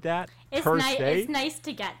don't need that per se. It's nice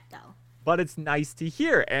to get, though. But it's nice to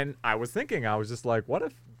hear. And I was just like, what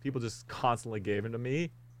if people just constantly gave them to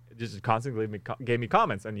me? Just constantly gave me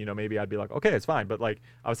comments. And, you know, maybe I'd be like, okay, it's fine. But, like,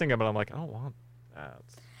 I was thinking, but I'm like, I don't want that.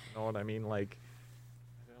 You know what I mean? Like,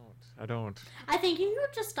 I don't. I think you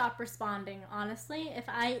would just stop responding, honestly. If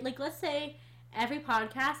let's say every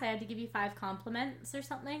podcast I had to give you 5 compliments or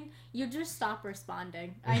something, you'd just stop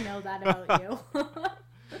responding. I know that about you.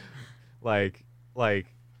 Like,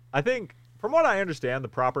 I think, from what I understand, the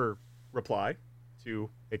proper reply to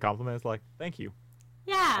a compliment is like, thank you.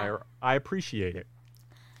 Yeah. I appreciate it.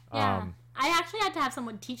 Yeah. I actually had to have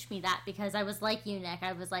someone teach me that because I was like you, Nick.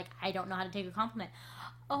 I was like, I don't know how to take a compliment.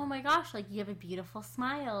 Oh my gosh, like, you have a beautiful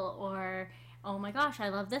smile, or oh my gosh, I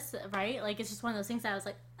love this, right? Like, it's just one of those things that I was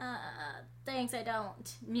like, thanks, I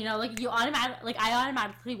don't. You know, like, I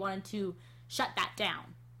automatically wanted to shut that down,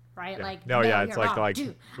 right? Yeah. Like, no, yeah, it's like,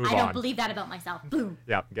 dude, move I don't on. believe that about myself. Boom.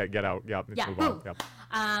 Yeah, get out. Yeah, Yeah, move boom.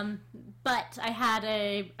 on. Yep. But I had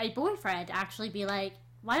a boyfriend actually be like,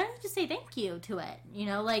 why don't you just say thank you to it? You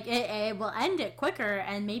know, like, it will end it quicker,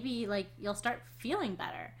 and maybe, like, you'll start feeling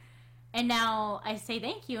better. And now I say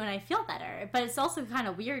thank you and I feel better. But it's also kind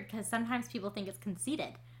of weird because sometimes people think it's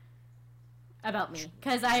conceited about me.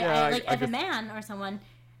 Because if a man or someone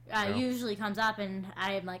usually comes up and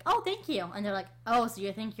I'm like, oh, thank you. And they're like, oh, so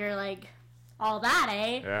you think you're like all that,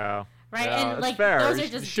 eh? Yeah. Right? Yeah, and like, fair. those are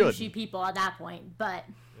just douchey people at that point. But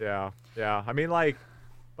yeah. I mean, like,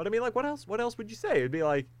 what else would you say? It'd be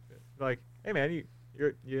like, hey man,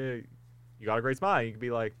 you got a great smile. You could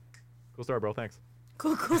be like, cool story, bro. Thanks.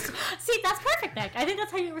 Cool. See, that's perfect, Nick. I think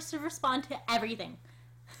that's how you respond to everything.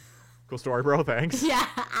 Cool story, bro. Thanks. Yeah,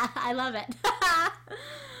 I love it.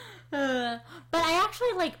 But I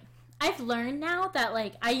actually, I've learned now that,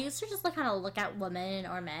 I used to just, kind of look at women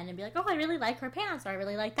or men and be like, oh, I really like her pants, or I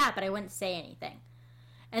really like that, but I wouldn't say anything.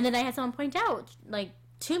 And then I had someone point out,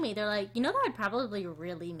 to me, they're like, you know, that would probably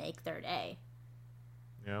really make their day.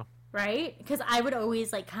 Yeah. Right? Because I would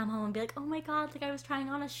always, come home and be like, oh my god, I was trying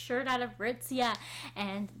on a shirt out of Ritzia.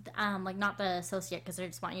 And, not the associate, because they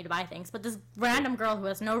just want you to buy things, but this random girl who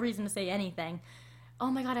has no reason to say anything, oh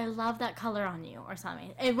my god, I love that color on you, or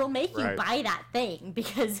something. It will make you buy that thing,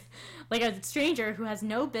 because, a stranger who has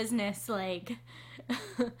no business,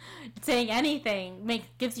 saying anything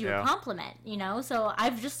gives you a compliment, you know? So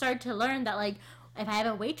I've just started to learn that, if I have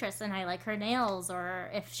a waitress and I like her nails,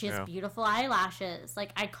 or if she has beautiful eyelashes,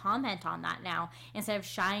 I comment on that now instead of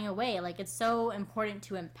shying away. It's so important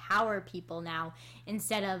to empower people now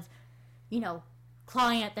instead of,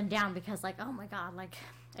 clawing at them down because, oh my god,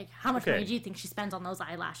 how much money do you think she spends on those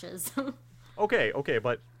eyelashes? Okay,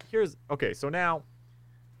 but so now,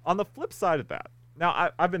 on the flip side of that,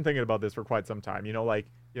 now I've been thinking about this for quite some time,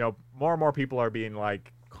 more and more people are being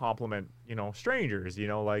compliment, strangers,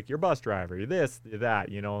 your bus driver, you're this, you're that,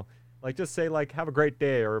 just say have a great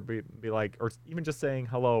day, or be like, or even just saying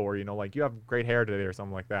hello, or, you have great hair today, or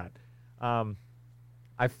something like that.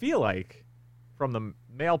 I feel like from the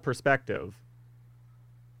male perspective,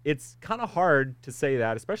 it's kind of hard to say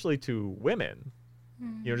that, especially to women,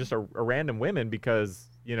 just a random women, because,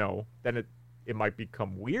 then it might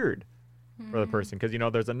become weird for the person. Because,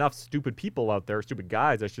 there's enough stupid people out there, stupid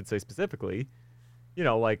guys, I should say specifically,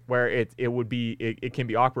 where it can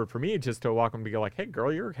be awkward for me just to walk and be like, hey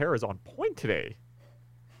girl, your hair is on point today.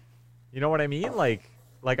 You know what I mean?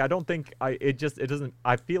 I don't think it doesn't,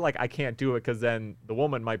 I feel like I can't do it, because then the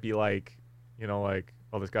woman might be like,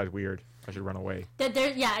 oh, this guy's weird, I should run away.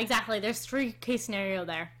 Yeah, exactly. There's 3-case scenario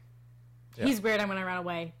there. Yeah. He's weird, I'm going to run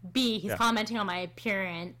away. B, he's commenting on my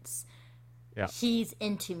appearance. Yeah. He's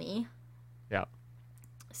into me. Yeah.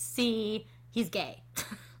 C, he's gay.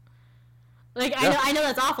 I know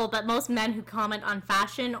that's awful, but most men who comment on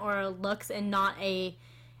fashion or looks in not a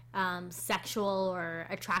sexual or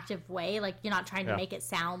attractive way, you're not trying to make it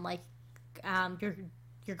sound like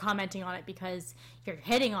you're commenting on it because you're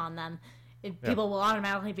hitting on them. People will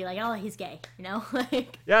automatically be like, oh, he's gay,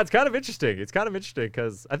 Yeah, it's kind of interesting.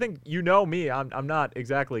 Because I think me, I'm not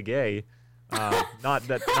exactly gay. Not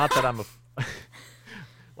that I'm a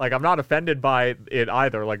Like, I'm not offended by it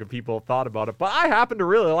either, like, if people thought about it. But I happen to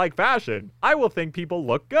really like fashion. I will think people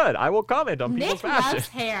look good. I will comment on people's Nick fashion. loves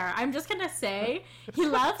hair. I'm just going to say, he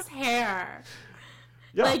loves hair.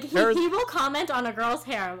 Yeah, Like, hair is- he will comment on a girl's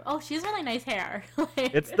hair. Oh, she has really nice hair.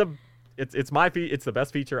 Like, it's the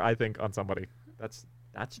best feature, I think, on somebody. That's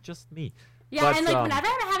just me. yeah, But, and, like, whenever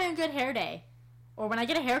I'm having a good hair day, or when I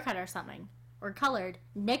get a haircut or something, or colored,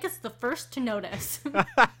 Nick is the first to notice.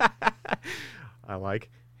 I like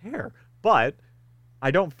hair, but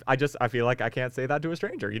I feel like I can't say that to a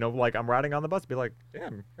stranger. You know, like I'm riding on the bus, be like,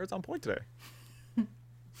 damn, hair's on point today.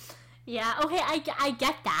 Yeah, okay, I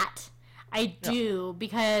get that. I do,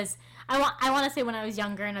 because I want to say when I was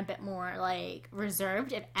younger and a bit more, like,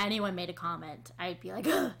 reserved, if anyone made a comment, I'd be like,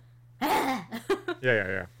 ugh. Yeah.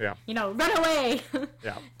 You know, run away.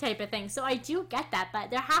 Yeah. Type of thing. So I do get that, but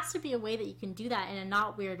there has to be a way that you can do that in a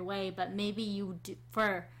not weird way, but maybe you do,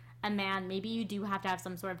 for a man, maybe you do have to have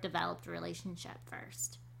some sort of developed relationship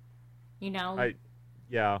first. You know?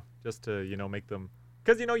 Just to, you know, make them,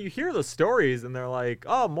 because, you know, you hear the stories and they're like,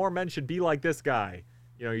 oh, more men should be like this guy.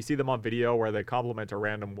 You know, you see them on video where they compliment a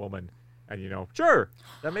random woman and, you know, sure,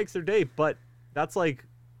 that makes their day, but that's like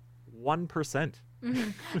 1%.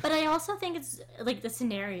 Mm-hmm. But I also think it's like the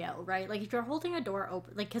scenario, right? Like if you're holding a door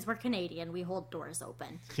open, like because we're Canadian, we hold doors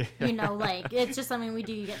open. You know, like it's just something we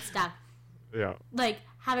do. You get stuck. Yeah. Like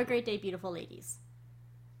have a great day, beautiful ladies.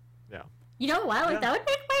 Yeah. You know what? Like Yeah. that would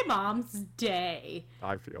make my mom's day.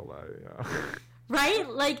 I feel that, yeah. Right?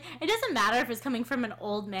 Like it doesn't matter if it's coming from an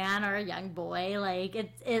old man or a young boy. Like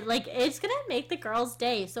it's gonna make the girl's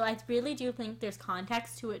day. So I really do think there's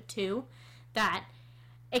context to it too, that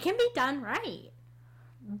it can be done right.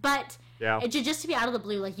 But Yeah. it should just to be out of the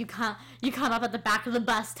blue, like you come up at the back of the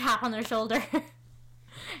bus, tap on their shoulder.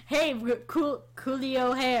 Hey,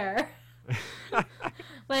 coolio hair.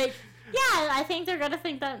 Like, yeah, I think they're gonna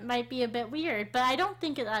think that might be a bit weird, but I don't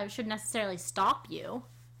think it should necessarily stop you.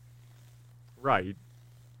 Right.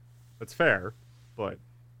 That's fair, but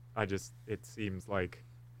it seems like,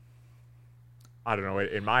 I don't know,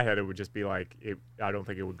 in my head it would just be like, I don't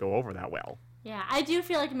think it would go over that well. Yeah, I do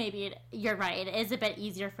feel like maybe you're right. It is a bit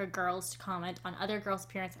easier for girls to comment on other girls'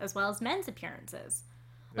 appearance as well as men's appearances.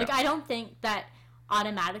 Like, Yeah. I don't think that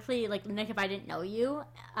automatically, like, Nick, if I didn't know you,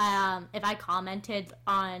 if I commented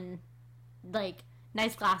on, like,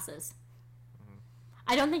 nice glasses,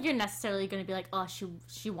 I don't think you're necessarily going to be like, oh,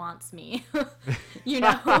 she wants me, you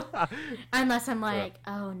know? Unless I'm like,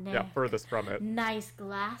 oh, Nick. Yeah, furthest from it. Nice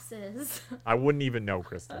glasses. I wouldn't even know,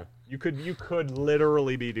 Krista. You could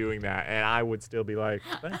literally be doing that, and I would still be like,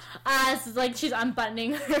 thanks. It's like she's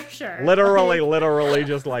unbuttoning her shirt. Literally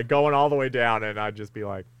just like going all the way down, and I'd just be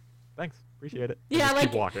like, thanks, appreciate it. And Yeah, just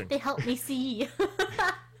like keep walking. they help me see.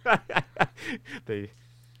 They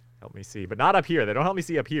help me see, but not up here. They don't help me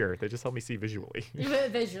see up here. They just help me see visually.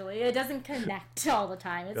 Visually, it doesn't connect all the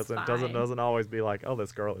time. It's fine. Doesn't always be like, oh,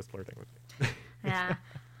 this girl is flirting with me. Yeah.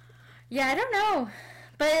 Yeah, I don't know,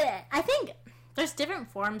 but I think there's different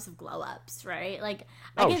forms of glow ups, right? Like,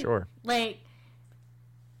 Sure. Like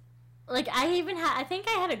I think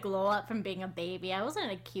I had a glow up from being a baby. I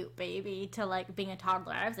wasn't a cute baby to like being a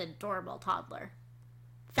toddler. I was an adorable toddler.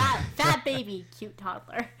 Fat baby, cute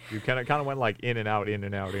toddler. You kind of went like in and out. Yeah,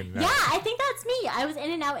 I think that's me. I was in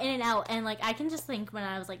and out, and like I can just think when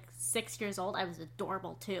I was like 6 years old, I was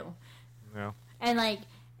adorable too. Yeah. And like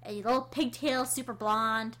a little pigtail, super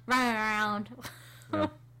blonde, running around. Yeah.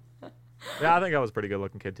 Yeah, I think I was a pretty good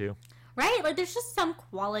looking kid too. Right? Like there's just some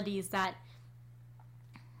qualities that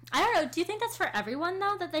I don't know. Do you think that's for everyone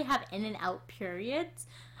though, that they have in and out periods?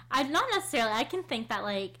 Not necessarily. I can think that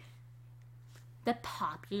like the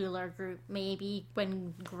popular group maybe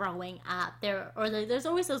when growing up there's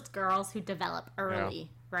always those girls who develop early,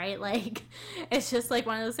 right? Like it's just like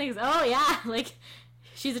one of those things. Oh yeah, like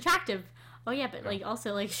she's attractive. Oh yeah, but like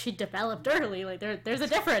also like she developed early. Like there's a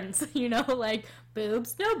difference, you know, like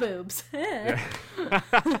boobs, no boobs.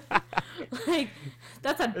 Like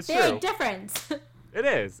that's a It's big true. difference. It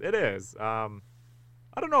is. I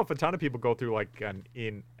don't know if a ton of people go through like an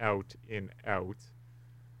in out.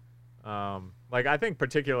 Like I think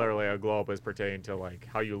particularly a glow up is pertaining to like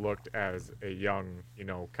how you looked as a young, you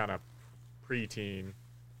know, kind of preteen,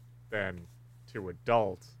 then to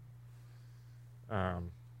adult.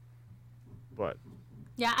 But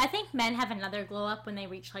Yeah, I think men have another glow up when they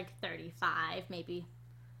reach like 35, maybe.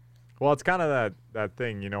 well, it's kind of that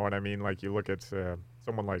thing, you know what I mean? Like you look at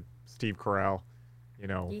someone like Steve Carell, you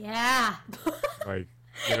know, Yeah. like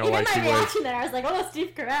you know, Even like my he was. reaction there, I was like, "Oh,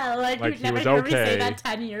 Steve Carell!" Like Like, you'd he never was hear me say okay. that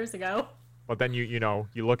 10 years ago. But then you know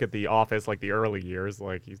you look at The Office, like the early years,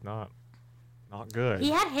 like he's not good. He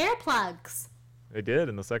had hair plugs. They did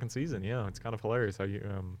in the second season. Yeah, it's kind of hilarious how you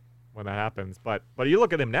when that happens. But you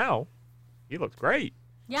look at him now, he looks great.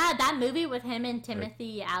 Yeah, that movie with him and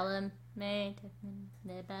Timothy Chalamet.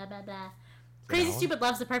 Blah, blah, blah. Crazy Stupid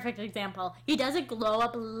Love's the perfect example. He does a glow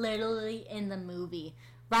up literally in the movie.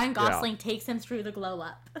 Ryan Gosling takes him through the glow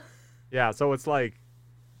up. Yeah, so it's like,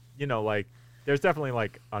 like there's definitely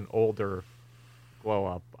like an older glow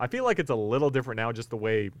up. I feel like it's a little different now, just the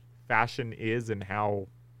way fashion is and how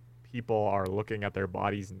people are looking at their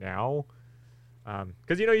bodies now.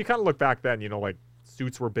 Because you kind of look back then, like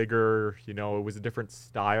suits were bigger. It was a different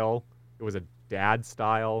style. It was a dad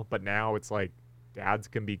style, but now it's like dads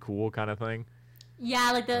can be cool kind of thing.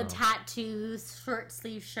 Yeah, like the tattoos, short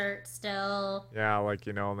sleeve shirt still. Yeah, like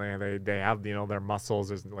they have their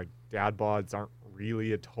muscles. Is like dad bods aren't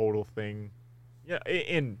really a total thing. Yeah,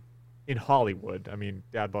 in Hollywood, I mean,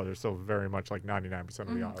 dad bods are still very much like 99% of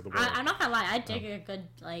the world. I'm not gonna lie, I dig a good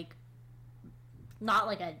like, not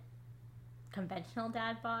like a conventional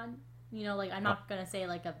dad bod. Like I'm not gonna say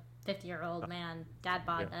like a 50-year-old man dad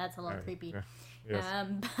bod. That's a little creepy. Yes.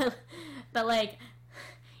 But like,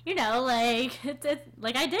 like it's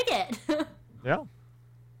like I dig it. Yeah.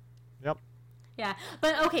 Yep. Yeah,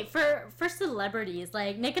 but okay, for celebrities,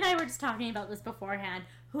 like Nick and I were just talking about this beforehand,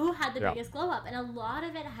 who had the biggest glow up, and a lot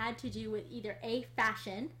of it had to do with either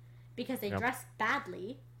fashion, because they dressed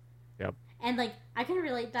badly. Yep. And like I can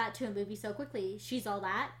relate that to a movie so quickly. She's All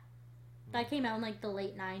That. That came out in like the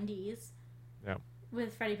late 90s. Yep.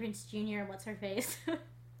 With Freddie Prinze Jr. and what's her face.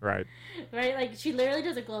 Right. Right? Like she literally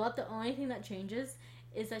does a glow up. The only thing that changes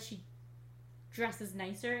is that she dresses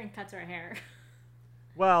nicer and cuts her hair.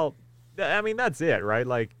 Well, I mean that's it, right?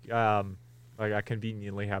 Like I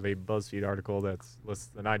conveniently have a BuzzFeed article that's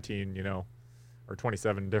lists the 19, or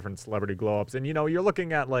 27 different celebrity glow ups, and you're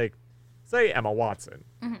looking at like, say Emma Watson.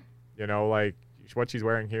 Mm-hmm. Like what she's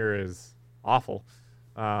wearing here is awful.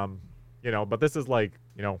 But this is like,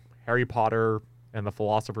 Harry Potter and the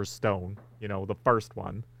Philosopher's Stone, the first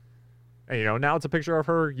one. And, now it's a picture of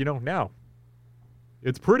her, now.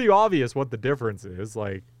 It's pretty obvious what the difference is.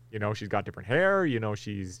 Like, she's got different hair,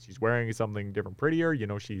 she's wearing something different, prettier,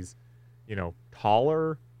 she's,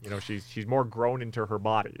 taller, she's more grown into her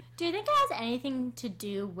body. Do you think it has anything to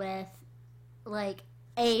do with, like,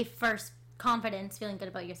 first confidence, feeling good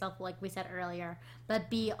about yourself, like we said earlier, but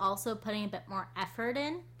B, also putting a bit more effort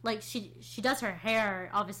in? Like she does her hair,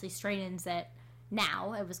 obviously straightens it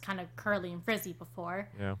now. It was kind of curly and frizzy before.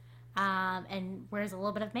 Yeah. And wears a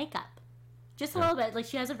little bit of makeup, just a little bit. Like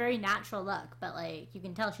she has a very natural look, but like you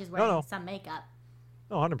can tell she's wearing some makeup.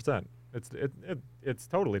 No, 100%. It's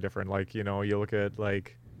totally different. Like you look at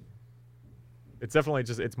like, it's definitely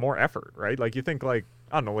just it's more effort, right? Like you think like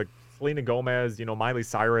I don't know, like Selena Gomez, Miley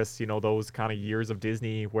Cyrus, those kind of years of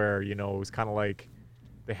Disney where, it was kind of like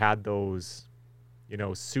they had those,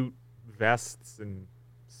 suit vests and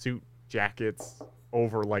suit jackets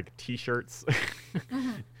over like t-shirts,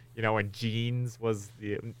 mm-hmm. And jeans was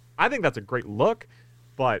I think that's a great look,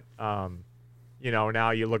 but,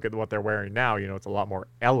 now you look at what they're wearing now, it's a lot more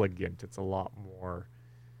elegant. It's a lot more,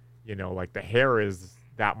 like the hair is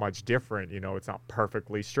that much different, it's not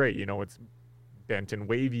perfectly straight, it's bent and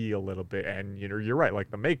wavy a little bit, and you're right,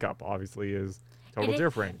 like the makeup obviously is totally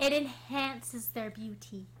different. It enhances their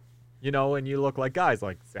beauty. And you look like guys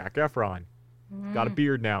like Zac Efron. He's got a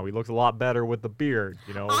beard now. He looks a lot better with the beard,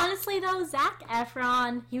 Honestly though, Zac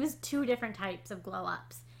Efron, he was two different types of glow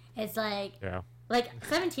ups. It's like like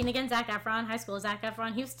 17 again, Zac Efron, high school Zac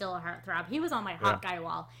Efron, he was still a heartthrob. He was on my hot guy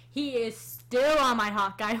wall. He is still on my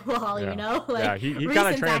hot guy wall, Like, he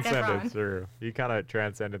kind of transcended through. He kind of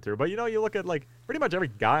transcended through. But you look at like pretty much every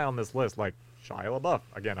guy on this list, like Shia LaBeouf.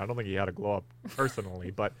 Again, I don't think he had a glow up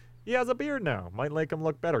personally, but he has a beard now. Might make him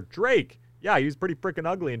look better. Drake. Yeah, he was pretty freaking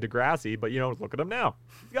ugly in Degrassi, but look at him now.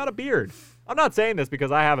 He's got a beard. I'm not saying this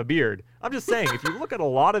because I have a beard. I'm just saying if you look at a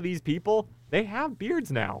lot of these people, they have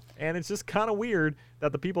beards now. And it's just kind of weird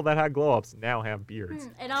that the people that had glow-ups now have beards.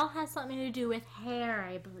 It all has something to do with hair,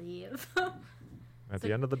 I believe. At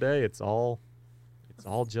the end of the day, it's all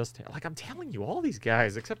just hair. Like I'm telling you, all these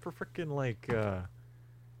guys, except for freaking like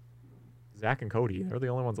Zach and Cody, they're the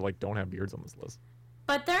only ones that like don't have beards on this list.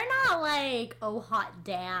 But they're not like, oh, hot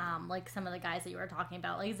damn, like some of the guys that you were talking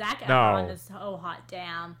about. Like, Zac Efron is oh, hot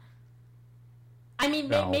damn. I mean,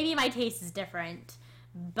 maybe my taste is different.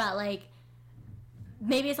 But, like,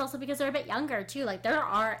 maybe it's also because they're a bit younger, too. Like, they're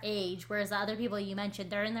our age, whereas the other people you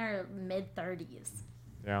mentioned, they're in their mid-30s.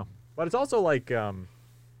 Yeah. But it's also like,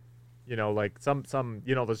 like some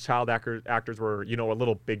those child actors were, a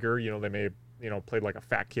little bigger. They may have, played like a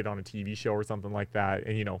fat kid on a TV show or something like that.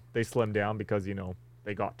 And, they slimmed down because,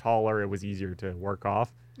 they got taller, it was easier to work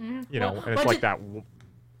off. You know, Well, and it's like that.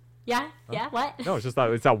 Yeah, yeah, what? No, it's just that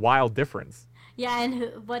it's that wild difference. Yeah,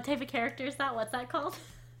 and what type of character is that? What's that called?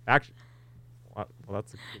 Actually, well,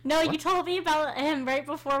 that's. No, what? you told me about him right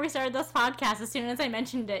before we started this podcast. As soon as I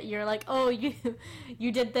mentioned it, you're like, "Oh, you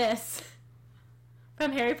did this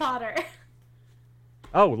from Harry Potter."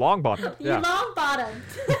 Oh, Longbottom. You Yeah. long bottomed.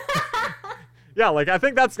 Yeah, like I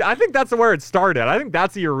think that's where it started. I think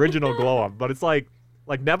that's the original glow up. But it's like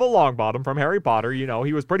Neville Longbottom from Harry Potter. You know,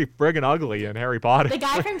 he was pretty friggin' ugly in Harry Potter. The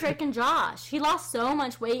guy from Drake and Josh. He lost so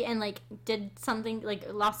much weight and like did something like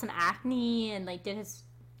lost some acne and like has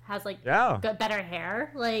like Yeah. got better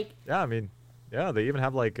hair. Like Yeah, I mean, yeah, they even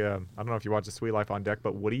have like I don't know if you watch The Sweet Life on Deck,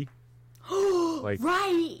 but Woody, like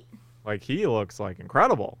right. like he looks like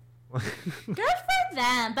incredible. Good for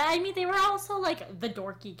them. But I mean they were also like the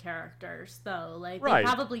dorky characters though. Like Right. they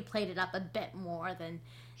probably played it up a bit more than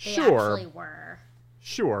they Sure. actually were.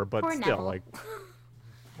 Sure, but Poor still, Neville. like,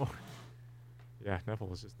 yeah, Neville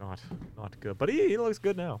was just not good. But he looks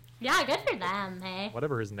good now. Yeah, good for them, hey.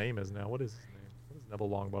 Whatever his name is now. What is his name? What is Neville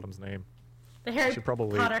Longbottom's name? The Harry should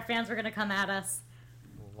probably- Potter fans were gonna come at us.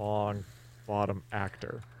 Longbottom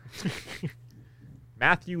actor.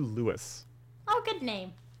 Matthew Lewis. Oh, good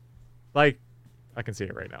name. Like, I can see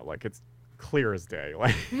it right now. Like, it's clear as day.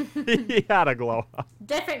 Like, he had a glow up.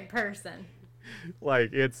 Different person.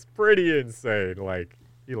 Like, it's pretty insane. Like,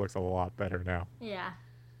 he looks a lot better now. Yeah.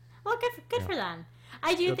 Well, good Yeah. for them.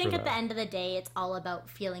 I do Good think for at the them. end of the day, it's all about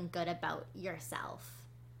feeling good about yourself.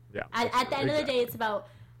 Yeah. At the end of the day, exactly. it's about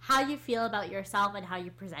how you feel about yourself and how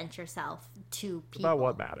you present yourself to people. About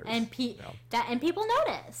what matters. And Yeah. and people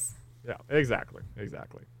notice. Yeah, exactly.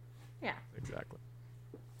 Exactly. Yeah. Exactly.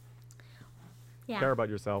 Yeah. Care about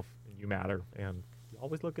yourself, and you matter, and you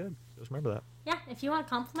always look good. Just remember that. Yeah. If you want a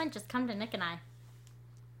compliment, just come to Nick and I.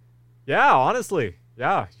 Yeah, honestly.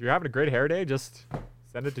 Yeah, you're having a great hair day, just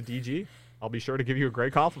send it to DG. I'll be sure to give you a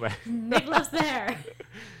great compliment. Nick lives there.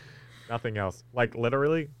 Nothing else. Like,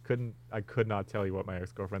 literally, I could not tell you what my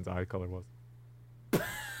ex-girlfriend's eye color was.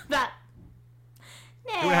 That.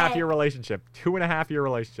 2.5 year relationship. 2.5 year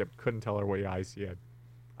relationship. Couldn't tell her what eyes she had.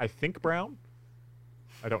 I think brown.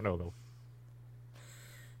 I don't know, though.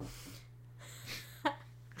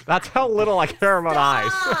 That's how little I care about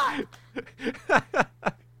eyes.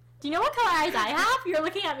 Do you know what color eyes I have? You're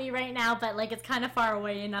looking at me right now, but like it's kind of far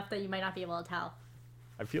away enough that you might not be able to tell.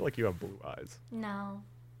 I feel like you have blue eyes. No.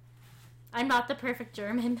 I'm not the perfect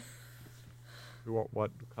German.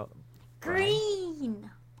 What color? Green.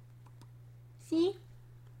 See?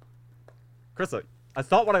 Krista, that's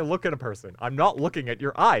not when I look at a person. I'm not looking at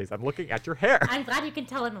your eyes. I'm looking at your hair. I'm glad you can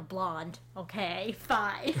tell I'm a blonde. Okay,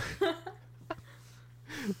 fine.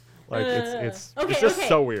 Like, it's Okay, just okay.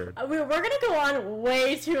 so weird. We're gonna go on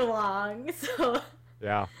way too long, so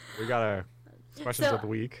Yeah, we got questions So, of the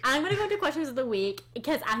week. I'm gonna go to questions of the week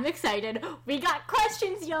because I'm excited. We got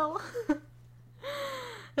questions, yo.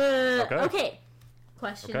 Okay.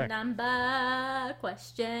 Question Okay. number.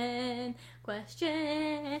 Questions.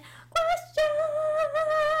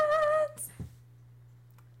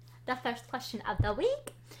 The first question of the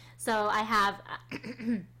week. So I have.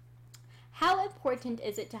 How important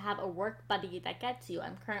is it to have a work buddy that gets you?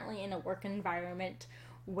 I'm currently in a work environment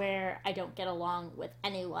where I don't get along with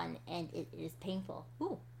anyone and it is painful.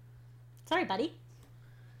 Ooh. Sorry, buddy.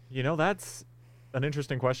 You know, that's an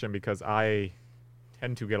interesting question because I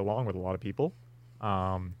tend to get along with a lot of people.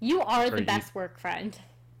 You are the Very best work friend.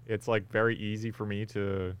 It's like very easy for me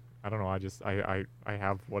to, I don't know, I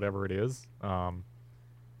have whatever it is. I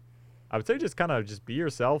would say just kind of just be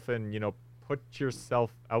yourself and, you know, put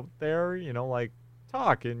yourself out there, you know, like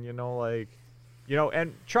talk and, you know, like, you know,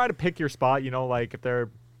 and try to pick your spot, you know, like if they're,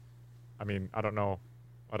 I mean,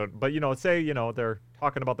 but, you know, say, you know, they're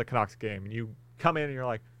talking about the Canucks game and you come in and you're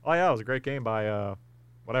like, oh yeah, it was a great game by,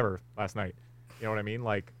 whatever last night. You know what I mean?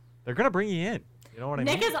 Like, they're going to bring you in. You know what I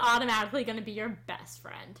mean? Nick is automatically going to be your best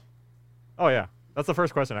friend. Oh yeah, that's the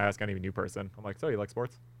first question I ask any new person. I'm like, so you like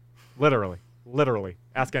sports? Literally,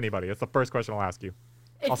 ask anybody. It's the first question I'll ask you.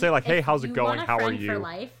 I'll say like, hey, if how's it you going? want a How are friend you? For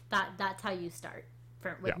life, that's how you start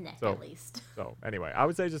with Yeah, Nick so- at least. So anyway, I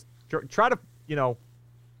would say just try to, you know,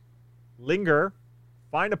 linger,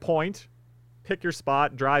 find a point, pick your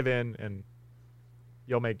spot, drive in, and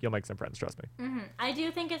you'll make some friends. Trust me. I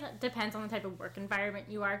do think it depends on the type of work environment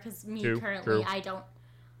you are. Because me True, currently, true. I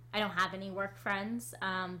don't have any work friends.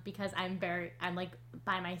 Because I'm like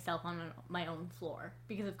by myself on my own floor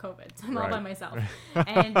because of COVID. So I'm all by Right. myself,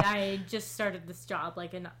 and I just started this job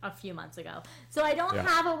like a few months ago. So I don't Yeah.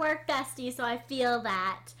 have a work bestie. So I feel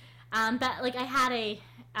that. But like I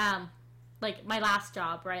had like my last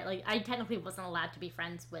job, right? Like I technically wasn't allowed to be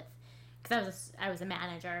friends with, because I was a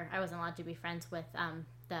manager. I wasn't allowed to be friends with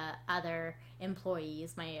the other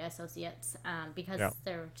employees, my associates, because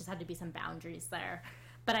there just had to be some boundaries there.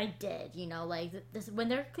 But I did, you know, like this when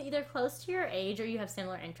they're either close to your age or you have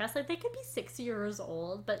similar interests. Like they could be 6 years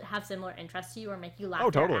old but have similar interests to you or make you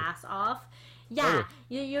laugh your ass off. Yeah,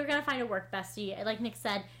 you're gonna find a work bestie. Like Nick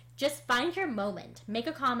said, just find your moment, make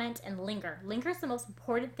a comment, and linger. Linger is the most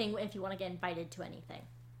important thing if you want to get invited to anything.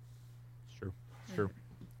 It's true. It's true.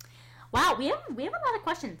 Wow, we have a lot of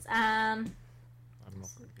questions. I don't know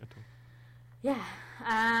if we're gonna get to them. Yeah.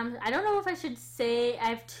 I don't know if I should say I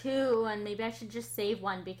have two, and maybe I should just save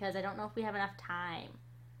one because I don't know if we have enough time.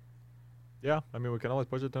 Yeah, I mean we can always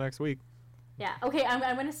push it to next week. Yeah. Okay, I'm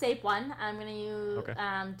gonna save one. I'm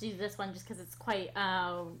gonna do this one just because it's quite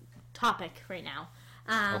topic right now.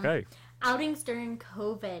 Okay. Outings during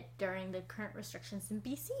COVID during the current restrictions in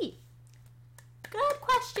BC. Good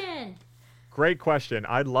question. Great question.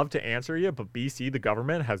 I'd love to answer you, but BC, the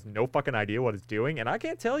government, has no fucking idea what it's doing, and I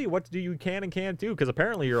can't tell you what you can and can't do, because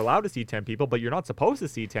apparently you're allowed to see 10 people, but you're not supposed to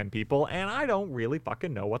see 10 people, and I don't really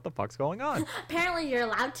fucking know what the fuck's going on. Apparently you're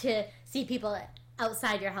allowed to see people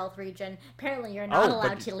outside your health region. Apparently you're not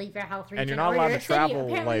allowed to leave your health region. And you're not allowed to travel,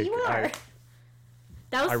 apparently you are.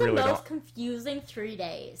 That was the most confusing 3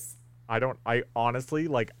 days. I honestly,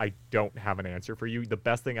 I don't have an answer for you. The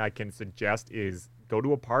best thing I can suggest is go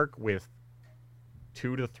to a park with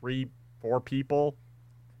 2 to 3, 4 people.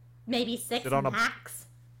 Maybe 6 max.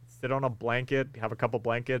 Sit on a blanket, have a couple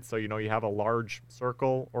blankets so, you have a large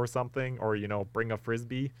circle or something, or, bring a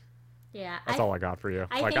Frisbee. Yeah. That's all I got for you.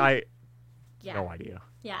 No idea.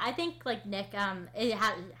 Yeah, I think, like Nick, it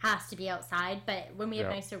has to be outside, but when we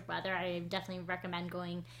have nicer weather, I definitely recommend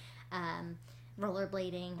going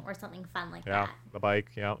rollerblading or something fun like that. Yeah, the bike,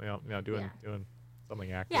 doing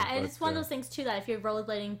something active. Yeah, and it's one of those things, too, that if you're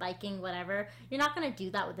rollerblading, biking, whatever, you're not going to do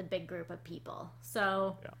that with a big group of people,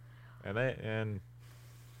 so...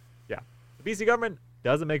 Yeah, the BC government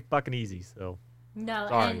doesn't make fucking easy, so... No,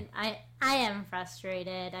 sorry. And I am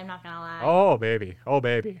frustrated, I'm not going to lie. Oh, baby. I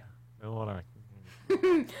don't want to...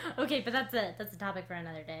 Okay, but that's a topic for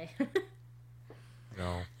another day.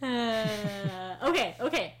 No.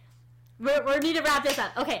 Okay. We need to wrap this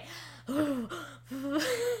up. Okay.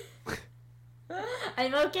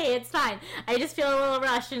 I'm okay, it's fine. I just feel a little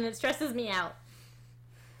rushed and it stresses me out.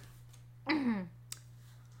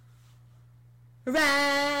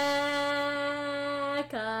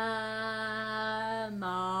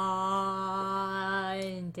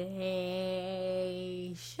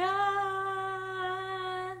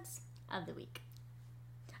 of the week.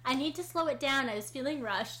 I need to slow it down. I was feeling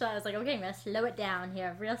rushed, so I was like, okay, I'm going to slow it down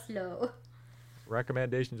here, real slow.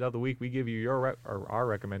 Recommendations of the week. We give you our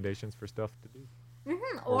recommendations for stuff to do.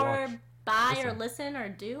 Or buy or listen or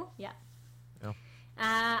do. Yeah.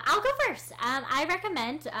 I'll go first. I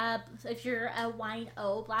recommend, if you're a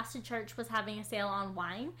wine-o, Blasted Church was having a sale on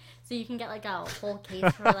wine. So you can get like a whole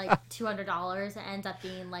case for like $200. It ends up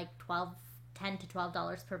being like $10 to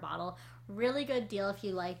 $12 per bottle. Really good deal if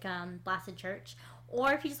you like Blasted Church.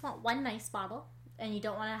 Or if you just want one nice bottle and you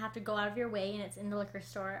don't want to have to go out of your way and it's in the liquor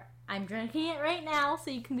store, I'm drinking it right now,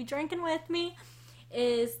 so you can be drinking with me,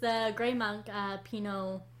 is the Grey Monk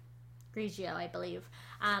Pinot Grigio, I believe.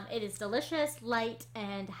 It is delicious, light,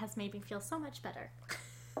 and has made me feel so much better.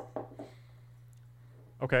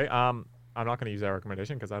 Okay, I'm not going to use that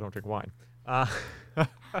recommendation because I don't drink wine.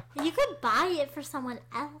 You could buy it for someone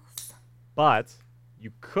else. But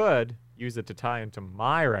you could use it to tie into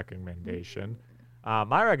my recommendation.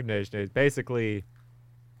 My recommendation is basically,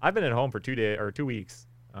 I've been at home for 2 weeks.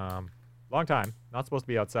 Long time. Not supposed to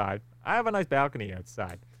be outside. I have a nice balcony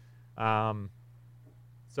outside.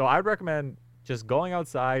 So I'd recommend just going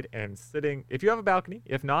outside and sitting. If you have a balcony,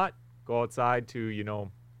 if not, go outside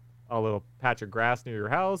to, a little patch of grass near your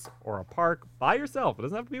house or a park by yourself. It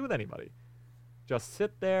doesn't have to be with anybody. Just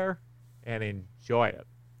sit there and enjoy it.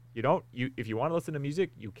 If you want to listen to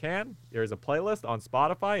music, you can. There's a playlist on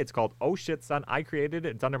Spotify. It's called Oh Shit Son. I created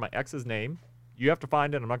it. It's under my ex's name. You have to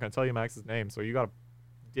find it. I'm not going to tell you my ex's name, so you got to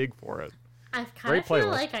dig for it. I kind of feel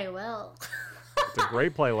like I will. It's a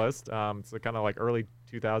great playlist. It's kind of like early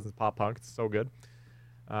 2000s pop punk. It's so good.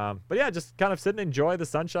 But yeah, just kind of sit and enjoy the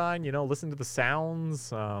sunshine, listen to the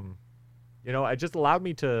sounds. It just allowed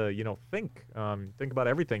me to, think about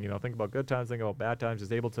everything, think about good times, think about bad times,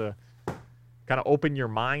 just able to kind of open your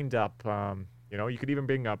mind up. You could even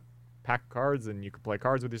bring a pack of cards and you could play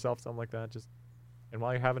cards with yourself, something like that. And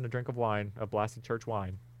while you're having a drink of wine, of Blasted Church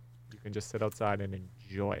wine, you can just sit outside and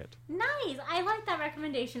enjoy it. Nice. I like that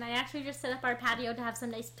recommendation. I actually just set up our patio to have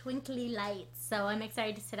some nice twinkly lights, so I'm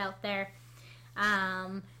excited to sit out there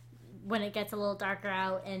when it gets a little darker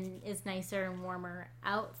out and is nicer and warmer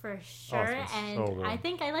out for sure. it's And so good. I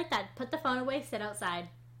think I like that. Put the phone away, sit outside.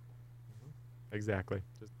 Exactly.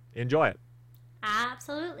 Just enjoy it.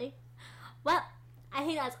 Absolutely. Well, I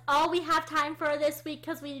think that's all we have time for this week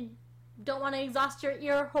because we don't want to exhaust your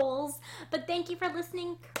ear holes. But thank you for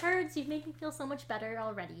listening, Kurds. You've made me feel so much better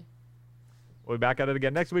already. We'll be back at it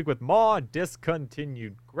again next week with more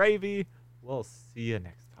Discontinued Gravy. We'll see you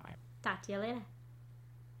next time. Talk to you later.